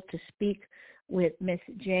able to speak with Miss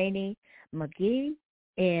Janie McGee,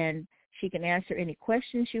 and she can answer any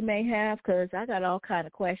questions you may have, because I got all kind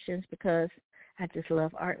of questions because I just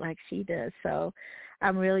love art like she does. So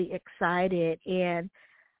I'm really excited, and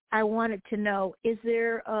I wanted to know, is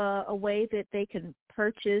there a way that they can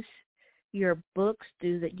purchase your books?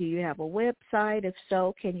 Do you have a website? If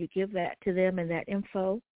so, can you give that to them and that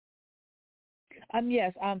info?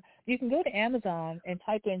 Yes. You can go to Amazon and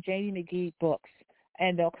type in Janie McGee books,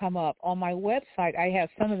 and they'll come up. On my website, I have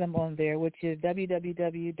some of them on there, which is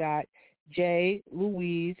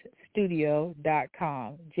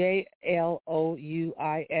www.jlouisestudio.com.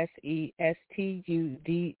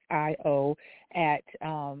 JLOUISESTUDIO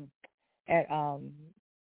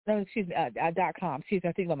 .com. Excuse me,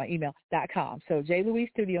 I'm thinking about my email, .com. So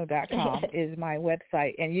jlouisestudio.com is my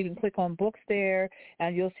website, and you can click on books there,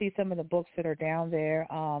 and you'll see some of the books that are down there.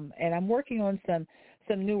 And I'm working on some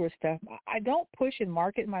newer stuff. I don't push and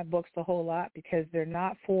market my books a whole lot because they're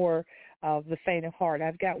not for the faint of heart.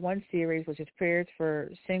 I've got one series, which is Prayers for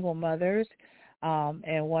Single Mothers,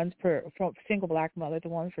 and one's for single black mothers,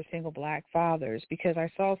 and one's for single black fathers, because I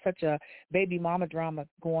saw such a baby mama drama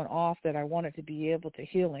going off that I wanted to be able to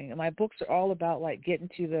healing. And my books are all about like getting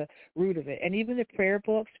to the root of it. And even the prayer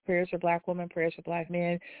books, Prayers for Black Women, Prayers for Black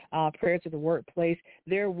Men, Prayers of the Workplace,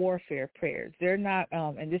 they're warfare prayers. They're not,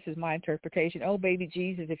 and this is my interpretation, oh, baby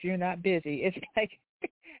Jesus, if you're not busy. It's like,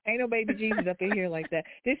 ain't no baby Jesus up in here like that.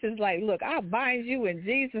 This is like, look, I'll bind you in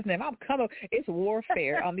Jesus' name. I'm coming. It's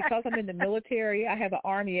warfare. Because I'm in the military, I have an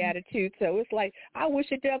army attitude. So it's like, I wish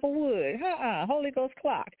the devil would. Holy Ghost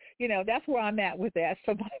clock. That's where I'm at with that.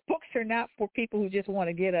 So my books are not for people who just want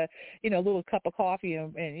to get a, little cup of coffee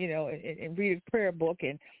and read a prayer book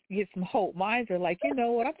and get some hope. Mine are like, you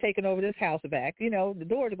know what, I'm taking over this house back. The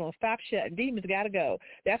doors are going to stop shutting. Demons got to go.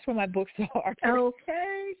 That's where my books are.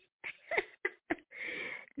 Okay.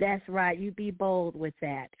 That's right. You be bold with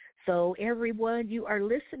that. So everyone, you are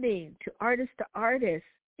listening to Artist to Artist,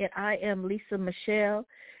 and I am Lisa Michelle,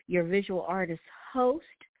 your visual artist host.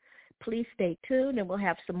 Please stay tuned, and we'll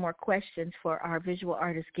have some more questions for our visual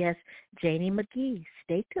artist guest, Janie McGee.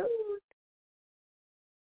 Stay tuned.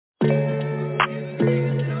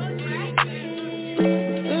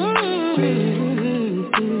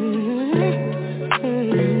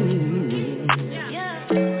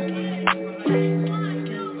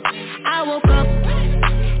 I woke up,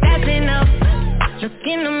 that's enough. Look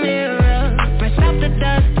in the mirror, brush off the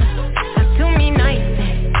dust. Talk to me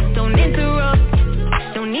nice, don't interrupt.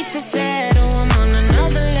 Don't need to settle, I'm on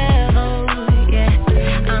another level. Yeah,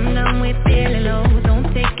 I'm done with feeling low.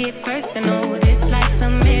 Don't take it personal, this life's a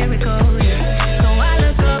miracle. Yeah. So I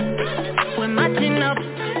look up, we're matching up.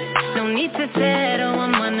 Don't need to settle,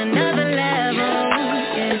 I'm on another level.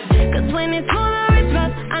 Yeah, 'cause when it's full or it's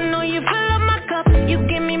rough, I know you fill up my cup. You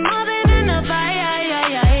give me more than enough.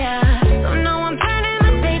 So now I'm turning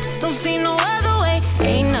the page, don't see no other way.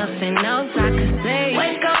 Ain't nothing else I can say.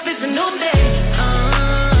 Wake up, it's a new day.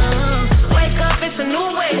 Wake up, it's a new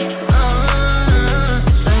way.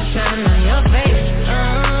 Sunshine on your face.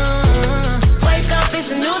 Wake up,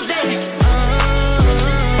 it's a new day.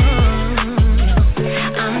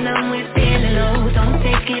 I'm done with feeling low. Don't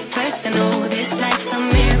take it personal. This life's a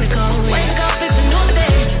miracle. Wake up, it's a new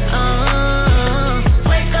day.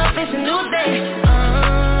 Wake up, it's a new day.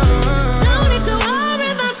 No need to worry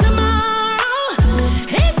about tomorrow.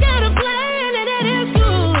 He's got a plan and it is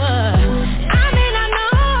true. I mean, I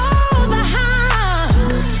know the how,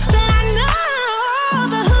 but I know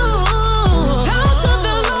the who. Talk to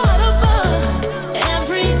the Lord above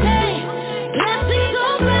every day. Blessings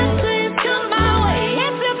on blessings come my way.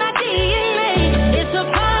 It's in my DNA. It's a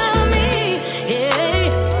part of me.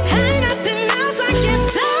 Yeah, ain't nothing else I can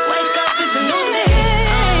say. Wake up, it's a new day.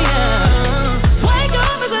 Wake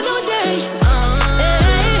up, it's a new day.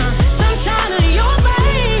 Sunshine on your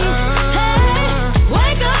face.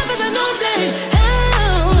 Wake up, it's a new day.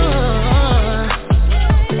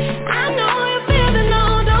 I know you're feeling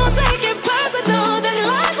low. Don't take it personal. That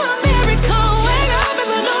life's a miracle. Wake up,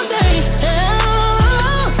 it's a new day.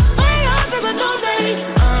 Wake up, it's a new day.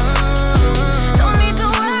 Don't need to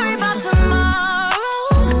worry about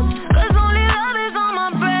tomorrow, 'cause only love is on my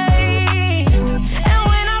brain. And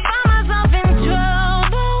when I find myself in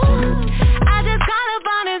trouble, I just call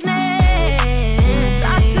upon his name.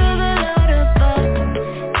 Talk to the Lord above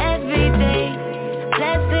every day.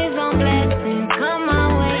 Blessings on blessings come my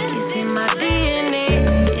way. It's in my DNA.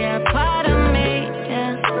 Yeah, part of me.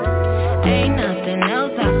 Yeah, ain't nothing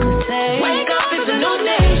else I can say. Wake up, it's a new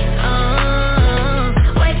day.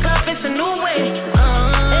 Wake up, it's a new way.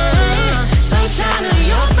 Sunshine on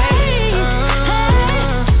your face.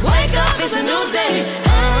 Wake up, it's a new day.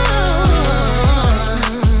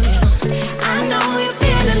 I know you're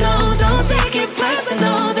feeling low. Don't take it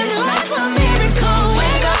personal. This life's a miracle.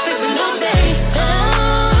 Wake up, it's a new day.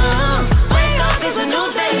 Wake up, it's a new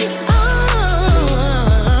day.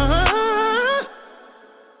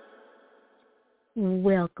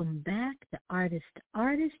 Welcome back to Artist to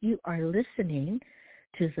Artist. You are listening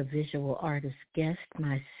to the visual artist guest,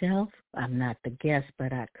 myself. I'm not the guest,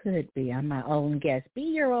 but I could be. I'm my own guest. Be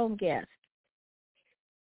your own guest.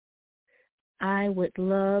 I would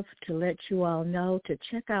love to let you all know to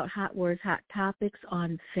check out Hot Words, Hot Topics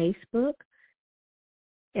on Facebook.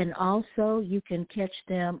 And also you can catch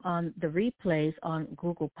them on the replays on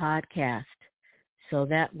Google Podcast. So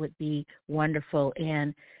that would be wonderful.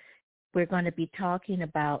 And we're going to be talking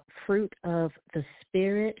about Fruit of the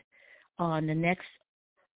Spirit on the next,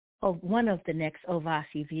 one of the next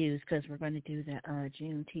Ovasi Views, because we're going to do the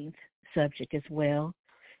Juneteenth subject as well.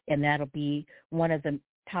 And that'll be one of the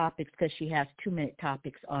topics, because she has 2-minute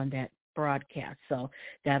topics on that broadcast. So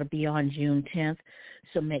that'll be on June 10th.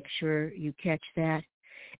 So make sure you catch that.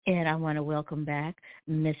 And I want to welcome back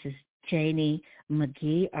Mrs. Janie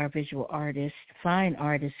McGee, our visual artist, fine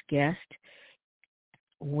artist guest.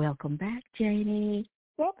 Welcome back, Janie.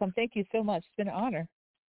 Welcome. Thank you so much. It's been an honor.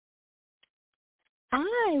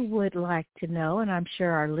 I would like to know, and I'm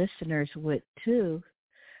sure our listeners would too,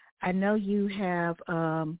 I know you have,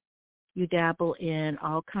 you dabble in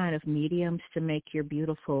all kind of mediums to make your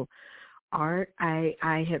beautiful art. I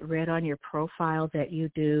had read on your profile that you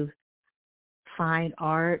do fine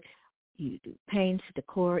art, you do paints,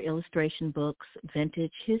 decor, illustration books,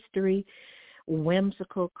 vintage history,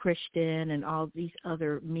 whimsical Christian, and all these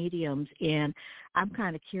other mediums. And I'm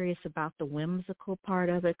kind of curious about the whimsical part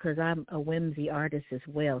of it, because I'm a whimsy artist as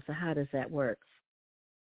well. So how does that work?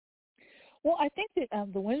 Well, I think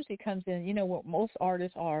that the whimsy comes in, where most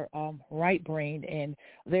artists are right-brained, and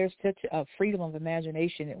there's such a freedom of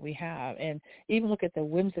imagination that we have. And even look at the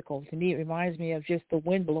whimsical. To me, it reminds me of just the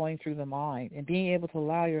wind blowing through the mind and being able to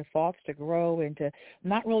allow your thoughts to grow and to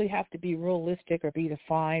not really have to be realistic or be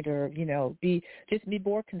defined or, be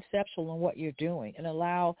more conceptual in what you're doing and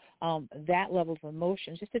allow that level of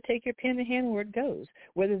emotion just to take your pen and hand where it goes.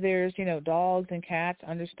 Whether there's, dogs and cats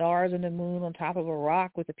under stars and the moon on top of a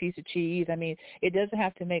rock with a piece of cheese. I mean, it doesn't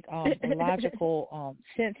have to make a logical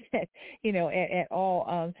sense, at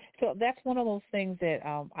all. So that's one of those things that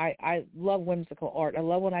I love whimsical art. I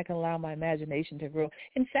love when I can allow my imagination to grow.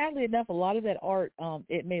 And sadly enough, a lot of that art,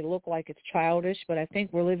 it may look like it's childish, but I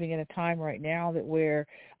think we're living in a time right now that where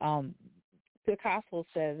Picasso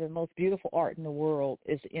says the most beautiful art in the world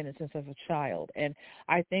is the innocence of a child. And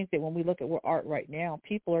I think that when we look at art right now,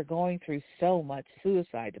 people are going through so much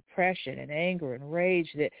suicide, depression, and anger and rage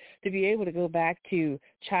that to be able to go back to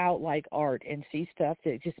childlike art and see stuff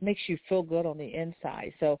that just makes you feel good on the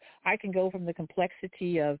inside. So I can go from the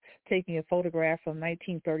complexity of taking a photograph from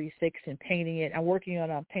 1936 and painting it. I'm working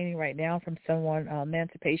on a painting right now from someone,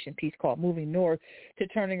 emancipation piece called Moving North, to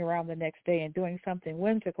turning around the next day and doing something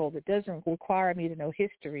whimsical that doesn't require me to know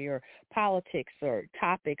history or politics or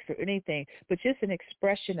topics or anything, but just an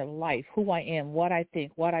expression of life, who I am, what I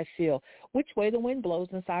think, what I feel, which way the wind blows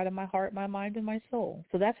inside of my heart, my mind, and my soul.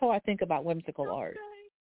 So that's how I think about whimsical art.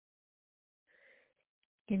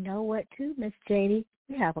 You know what, too, Miss Janie?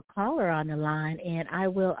 We have a caller on the line, and I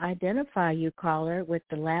will identify you, caller, with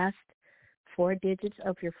the last 4 digits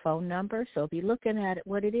of your phone number. So be looking at it,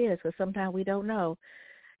 what it is, because sometimes we don't know.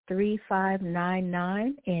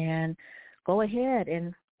 3599, and go ahead,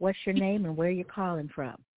 and what's your name and where you're calling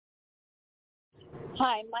from?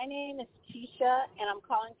 Hi, my name is Keisha, and I'm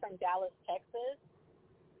calling from Dallas, Texas.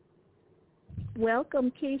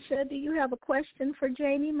 Welcome, Keisha. Do you have a question for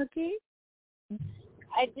Janie McGee?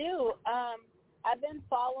 I do. I've been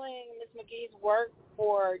following Ms. McGee's work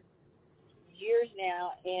for years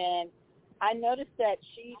now, and I noticed that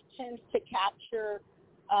she tends to capture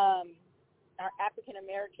our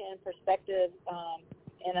African-American perspective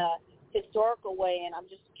in a historical way, and I'm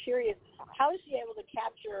just curious, how is she able to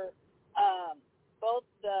capture both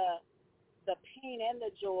the pain and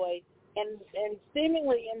the joy, and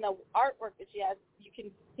seemingly in the artwork that she has, you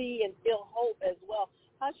can see and feel hope as well.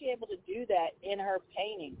 How is she able to do that in her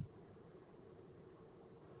painting?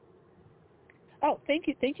 Oh, thank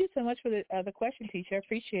you. Thank you so much for the question, teacher. I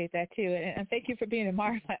appreciate that, too. And thank you for being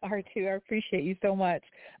admired by art, too. I appreciate you so much.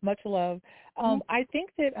 Much love. I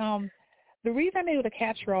think that the reason I'm able to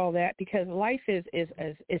capture all that, because life is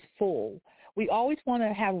full. We always want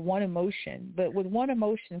to have one emotion, but with one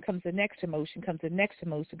emotion comes the next emotion, comes the next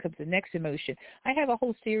emotion, comes the next emotion. I have a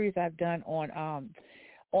whole series I've done on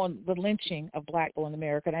the lynching of black people in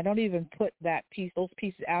America, and I don't even put those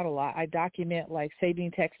pieces out a lot. I document, like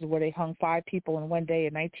Sabine, Texas, where they hung 5 people in one day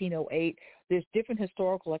in 1908. There's different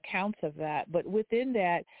historical accounts of that, but within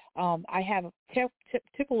that, I have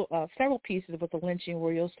several pieces with the lynching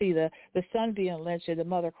where you'll see the son being lynched and the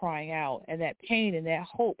mother crying out, and that pain and that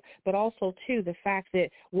hope, but also, too, the fact that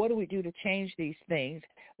what do we do to change these things?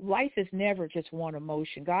 Life is never just one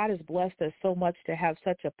emotion. God has blessed us so much to have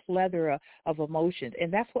such a plethora of emotions,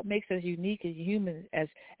 and that's what makes us unique as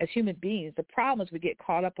human beings. The problem is we get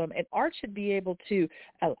caught up on, and art should be able to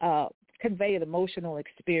convey an emotional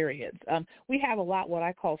experience. We have a lot what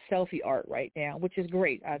I call selfie art right now, which is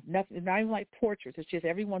great. Not even like portraits. It's just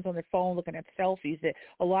everyone's on their phone looking at selfies. That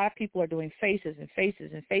a lot of people are doing faces and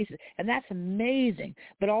faces and faces, and that's amazing.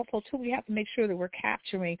 But also, too, we have to make sure that we're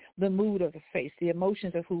capturing the mood of the face, the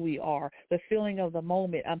emotions of who we are, the feeling of the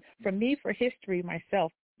moment. For me, for history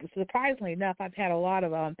myself, surprisingly enough, I've had a lot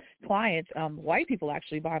of clients, white people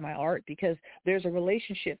actually, buy my art because there's a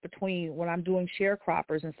relationship between when I'm doing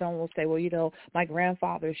sharecroppers, and someone will say, well, my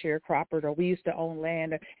grandfather sharecroppered, or we used to own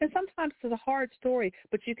land. And sometimes it's a hard story,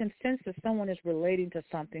 but you can sense that someone is relating to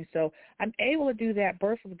something. So I'm able to do that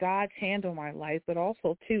birth of God's hand on my life, but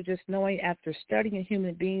also, too, just knowing after studying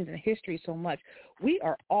human beings and history so much, we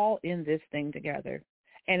are all in this thing together.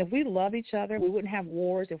 And if we love each other, we wouldn't have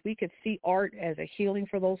wars. If we could see art as a healing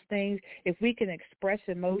for those things, if we can express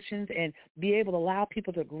emotions and be able to allow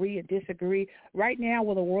people to agree and disagree, right now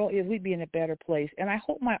where the world is, we'd be in a better place. And I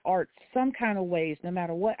hope my art, some kind of ways, no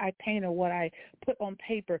matter what I paint or what I put on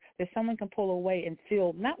paper, that someone can pull away and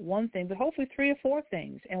feel not one thing, but hopefully 3 or 4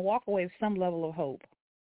 things, and walk away with some level of hope.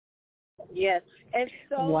 Yes, it's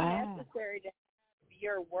so necessary to have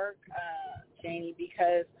your work, Janie,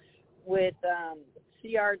 because with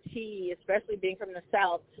CRT, especially being from the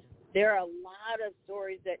South, there are a lot of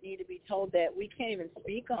stories that need to be told that we can't even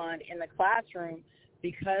speak on in the classroom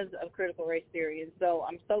because of critical race theory. And so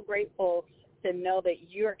I'm so grateful to know that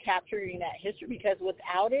you're capturing that history, because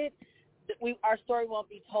without it, our story won't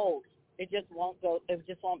be told. It just won't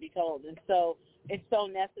be told. And so it's so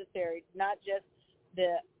necessary, not just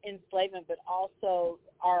the enslavement, but also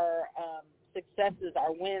our successes,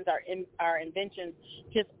 our wins, our inventions,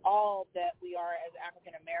 just all that we are as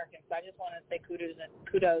African Americans. So I just want to say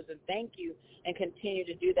kudos and thank you, and continue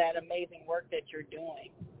to do that amazing work that you're doing.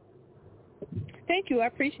 Thank you. I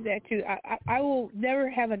appreciate that, too. I will never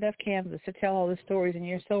have enough canvas to tell all the stories, and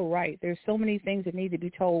you're so right. There's so many things that need to be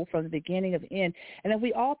told from the beginning of the end. And if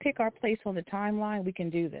we all pick our place on the timeline, we can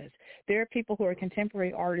do this. There are people who are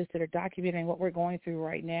contemporary artists that are documenting what we're going through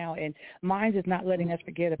right now, and Minds is not letting us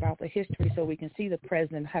forget about the history so we can see the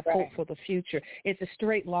present and have hope for the future. It's a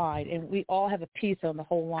straight line, and we all have a piece on the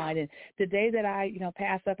whole line. And the day that I,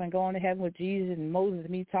 pass up and go on to heaven with Jesus and Moses and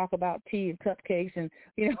me talk about tea and cupcakes and,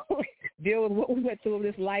 deal with what we went through in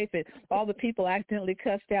this life and all the people I accidentally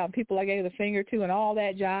cussed out and people I gave the finger to and all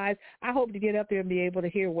that jive, I hope to get up there and be able to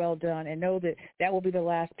hear well done and know that that will be the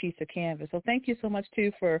last piece of canvas. So thank you so much,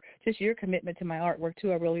 too, for just your commitment to my artwork,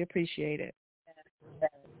 too. I really appreciate it.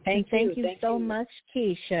 Thank you so much,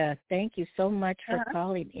 Keisha. Thank you so much for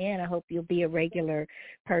calling in. I hope you'll be a regular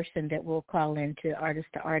person that will call into Artist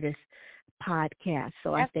to Artist podcast.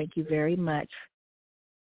 So I thank you very much.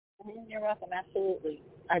 You're welcome. Absolutely.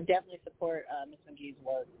 I definitely support Ms. McGee's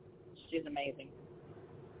work. She's amazing.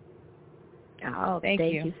 Oh, thank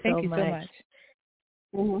you so much.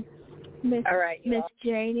 Mm-hmm. All right. Miss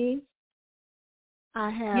Janie,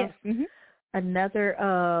 I have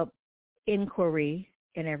another inquiry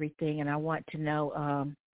and everything, and I want to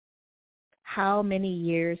know how many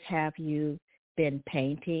years have you been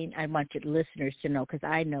painting? I want your listeners to know, because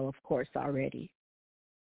I know, of course, already.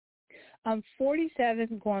 I'm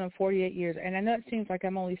 47, going on 48 years, and I know it seems like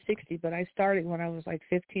I'm only 60, but I started when I was like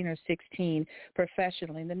 15 or 16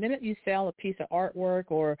 professionally. And the minute you sell a piece of artwork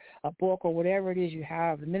or a book or whatever it is you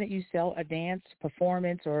have, the minute you sell a dance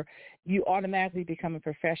performance, or you automatically become a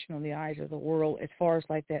professional in the eyes of the world as far as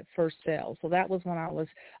like that first sale. So that was when I was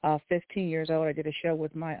 15 years old. I did a show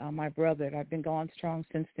with my brother, and I've been going strong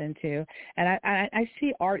since then too. And I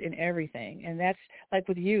see art in everything, and that's like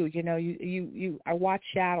with you. I watch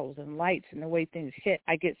shadows and light and the way things hit.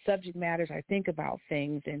 I get subject matters. I think about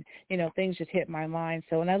things, and things just hit my mind.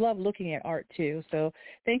 So, and I love looking at art too. So,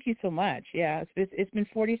 thank you so much. Yeah, it's been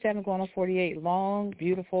 47, going on 48, long,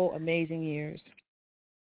 beautiful, amazing years.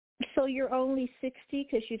 So you're only 60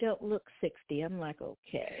 because you don't look 60. I'm like,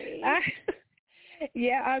 okay.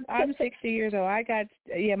 Yeah, I'm 60 years old.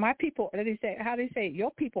 My people. How do they say?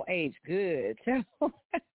 Your people age good. So.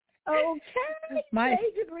 Okay,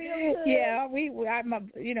 real good. Yeah,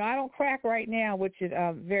 I don't crack right now, which is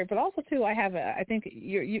but also too, I think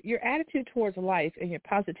your attitude towards life and your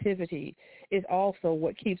positivity is also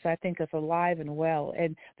what keeps, I think, us alive and well.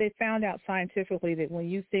 And they found out scientifically that when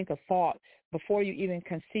you think a thought, before you even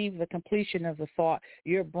conceive the completion of the thought,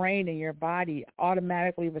 your brain and your body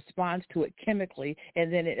automatically responds to it chemically,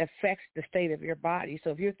 and then it affects the state of your body. So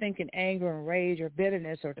if you're thinking anger and rage or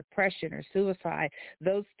bitterness or depression or suicide,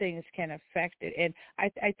 those things can affect it. And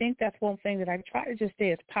I think that's one thing that I try to just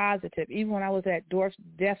stay as positive. Even when I was at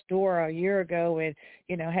death's door a year ago and,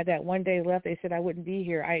 had that one day left, they said I wouldn't be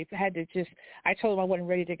here. I told them I wasn't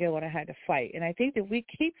ready to go and I had to fight. And I think that we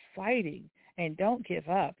keep fighting and don't give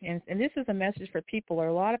up. And this is a message for people. There are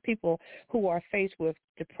a lot of people who are faced with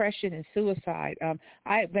depression and suicide.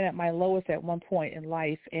 I had been at my lowest at one point in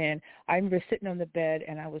life, and I remember sitting on the bed,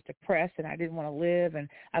 and I was depressed, and I didn't want to live, and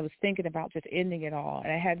I was thinking about just ending it all.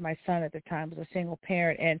 And I had my son at the time, was a single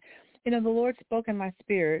parent, and the Lord spoke in my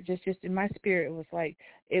spirit, just in my spirit, it was like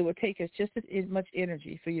it would take us just as much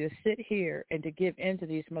energy for you to sit here and to give into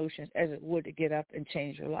these emotions as it would to get up and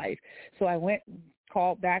change your life. So I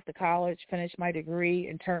called back to college, finished my degree,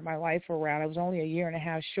 and turned my life around. I was only a year and a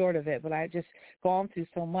half short of it, but I had just gone through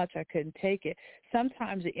so much I couldn't take it.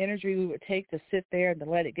 Sometimes the energy we would take to sit there and to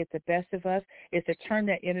let it get the best of us is to turn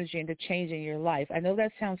that energy into changing your life. I know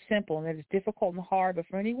that sounds simple and that it's difficult and hard, but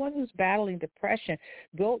for anyone who's battling depression,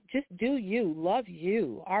 just do you, love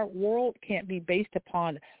you. Our world can't be based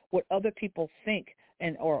upon what other people think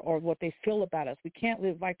and or what they feel about us. We can't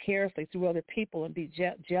live vicariously through other people and be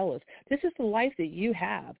jealous. This is the life that you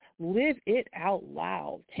have. Live it out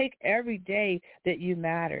loud. Take every day that you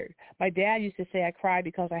mattered. My dad used to say I cried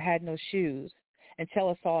because I had no shoes, and tell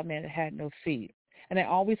us all a man that had no feet. And I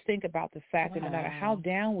always think about the fact that no matter how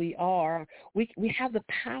down we are, we have the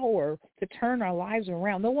power to turn our lives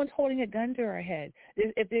around. No one's holding a gun to our head.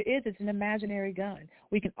 If there is, it's an imaginary gun.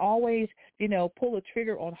 We can always, pull a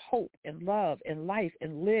trigger on hope and love and life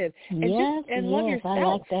and live and love yourself. I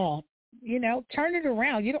like that. Turn it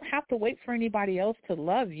around. You don't have to wait for anybody else to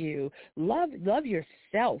love you. Love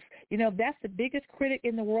yourself. That's the biggest critic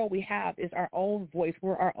in the world we have is our own voice.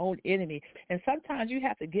 We're our own enemy. And sometimes you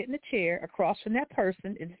have to get in the chair across from that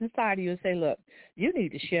person inside of you and say, look, you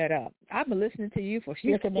need to shut up. I've been listening to you for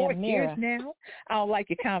 4 years now. I don't like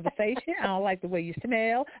your conversation. I don't like the way you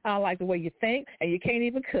smell. I don't like the way you think, and you can't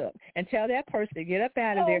even cook. And tell that person to get up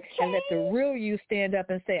out of there and let the real you stand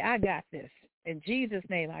up and say, I got this. In Jesus'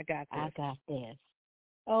 name, I got this. I got this.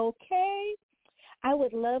 Okay. I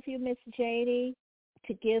would love you, Miss Janie,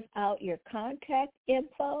 to give out your contact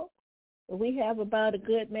info. We have about a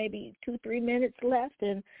good maybe 2-3 minutes left,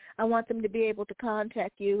 and I want them to be able to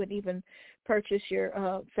contact you and even purchase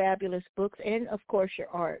your fabulous books and, of course, your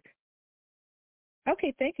art.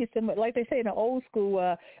 Okay, thank you so much. Like they say in the old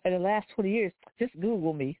school, in the last 20 years, just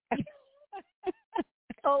Google me.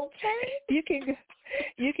 Okay. You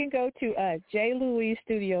can go to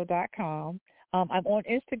jlouisestudio.com. I'm on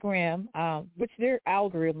Instagram, which their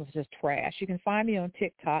algorithm is just trash. You can find me on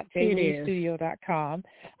TikTok, jlouisestudio.com.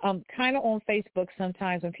 Kind of on Facebook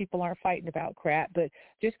sometimes when people aren't fighting about crap, but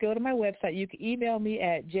just go to my website. You can email me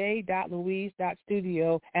at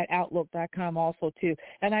j.louise.studio@outlook.com also, too.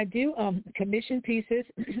 And I do commission pieces.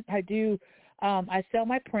 I sell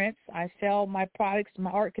my prints. I sell my products.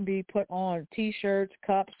 My art can be put on T-shirts,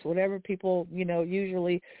 cups, whatever people,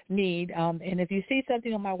 usually need. And if you see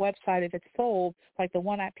something on my website, if it's sold, like the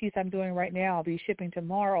one piece I'm doing right now, I'll be shipping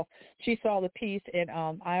tomorrow. She saw the piece, and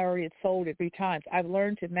I already had sold it 3 times. I've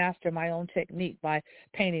learned to master my own technique by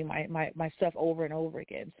painting my stuff over and over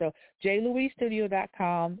again. So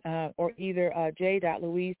jlouisestudio.com or either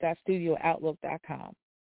j.louise.studio@outlook.com.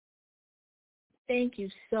 Thank you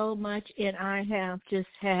so much, and I have just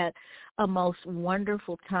had a most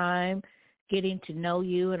wonderful time getting to know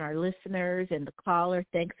you and our listeners and the caller.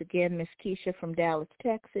 Thanks again, Miss Keisha from Dallas,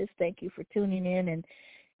 Texas. Thank you for tuning in and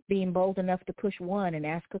being bold enough to push one and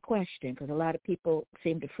ask a question, because a lot of people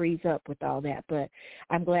seem to freeze up with all that. But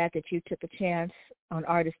I'm glad that you took a chance on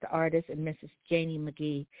Artist to Artist and Mrs. Janie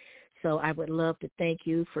McGee. So I would love to thank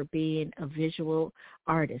you for being a visual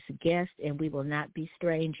artist guest, and we will not be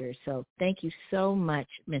strangers. So thank you so much,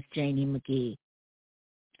 Miss Janie McGee.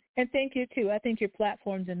 And thank you, too. I think your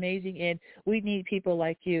platform's amazing, and we need people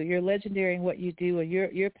like you. You're legendary in what you do, and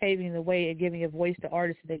you're paving the way and giving a voice to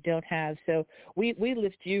artists that they don't have. So we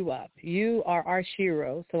lift you up. You are our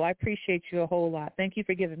hero, so I appreciate you a whole lot. Thank you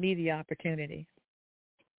for giving me the opportunity.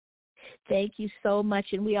 Thank you so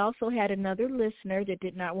much. And we also had another listener that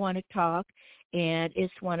did not want to talk, and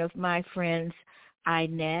it's one of my friends,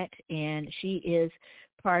 Inette, and she is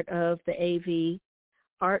part of the AV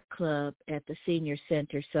Art Club at the Senior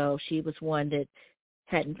Center. So she was one that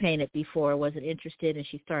hadn't painted before, wasn't interested, and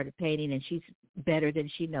she started painting, and she's better than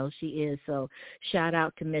she knows she is. So shout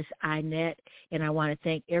out to Miss Inette, and I want to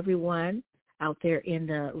thank everyone out there in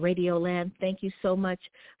the radio land. Thank you so much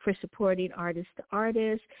for supporting Artist to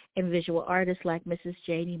Artist and visual artists like Mrs.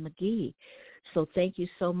 Janie McGee. So thank you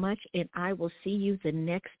so much, and I will see you the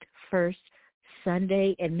next first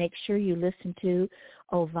Sunday, and make sure you listen to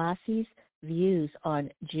Ovasi's Views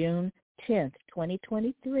on June 10th,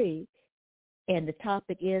 2023. And the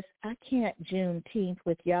topic is, I can't Juneteenth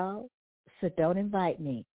with y'all, so don't invite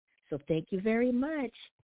me. So thank you very much.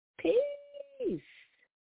 Peace.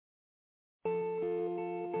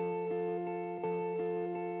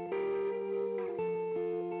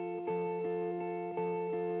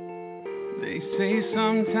 They say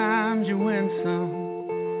sometimes you win some,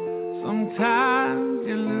 sometimes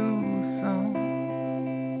you lose some.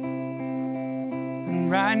 And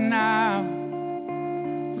right now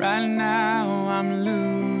I'm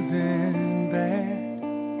losing bad.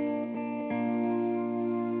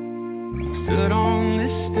 Stood on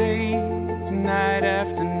this stage night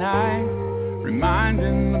after night,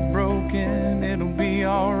 reminding the broken it'll be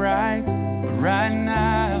alright. But right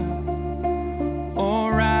now, oh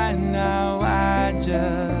right now I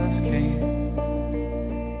just can't.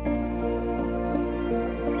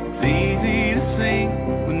 It's easy to sing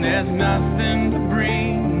when there's nothing to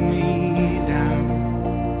bring me down.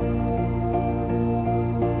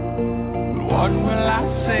 But what will I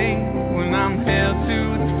say when I'm held to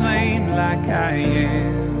the flame like I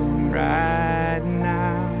am right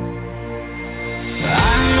now? I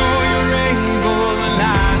know you're able and I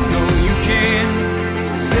know you can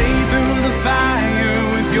stay through the fire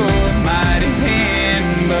with your mighty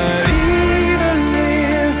hand. But even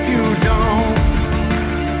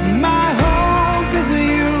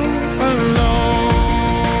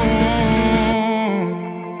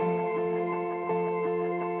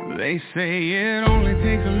say it only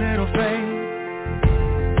takes a little faith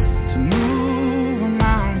to move a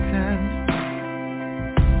mountain.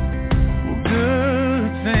 Well,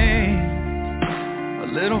 good thing, a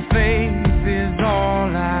little faith is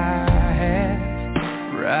all I have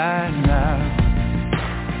right now.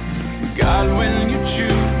 God, when you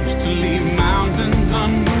choose to leave mountains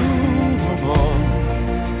unmovable,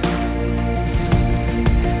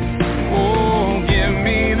 oh, give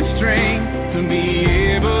me the strength to be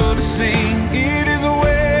able to sing. It is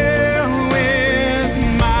well with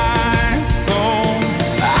my soul.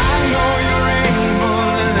 I know you're able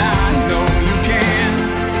and I know you can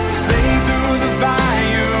slay through the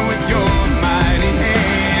fire with your mighty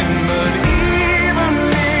hand. But even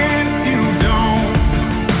if you don't,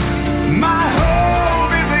 my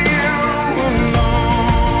hope is you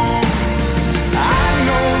alone. I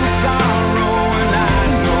know the sorrow and I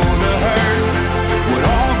know the hurt would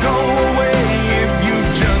all go away if you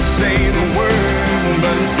just say the word.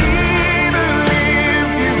 But even if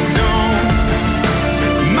you don't,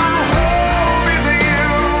 my hope is you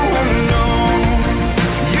alone.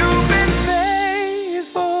 You've been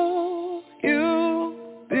faithful, you've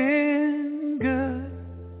been good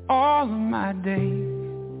all of my days.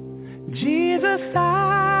 Jesus,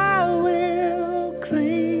 I will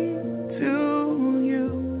cling to you,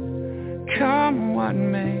 come what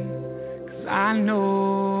may, 'cause I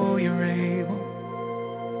know you're able.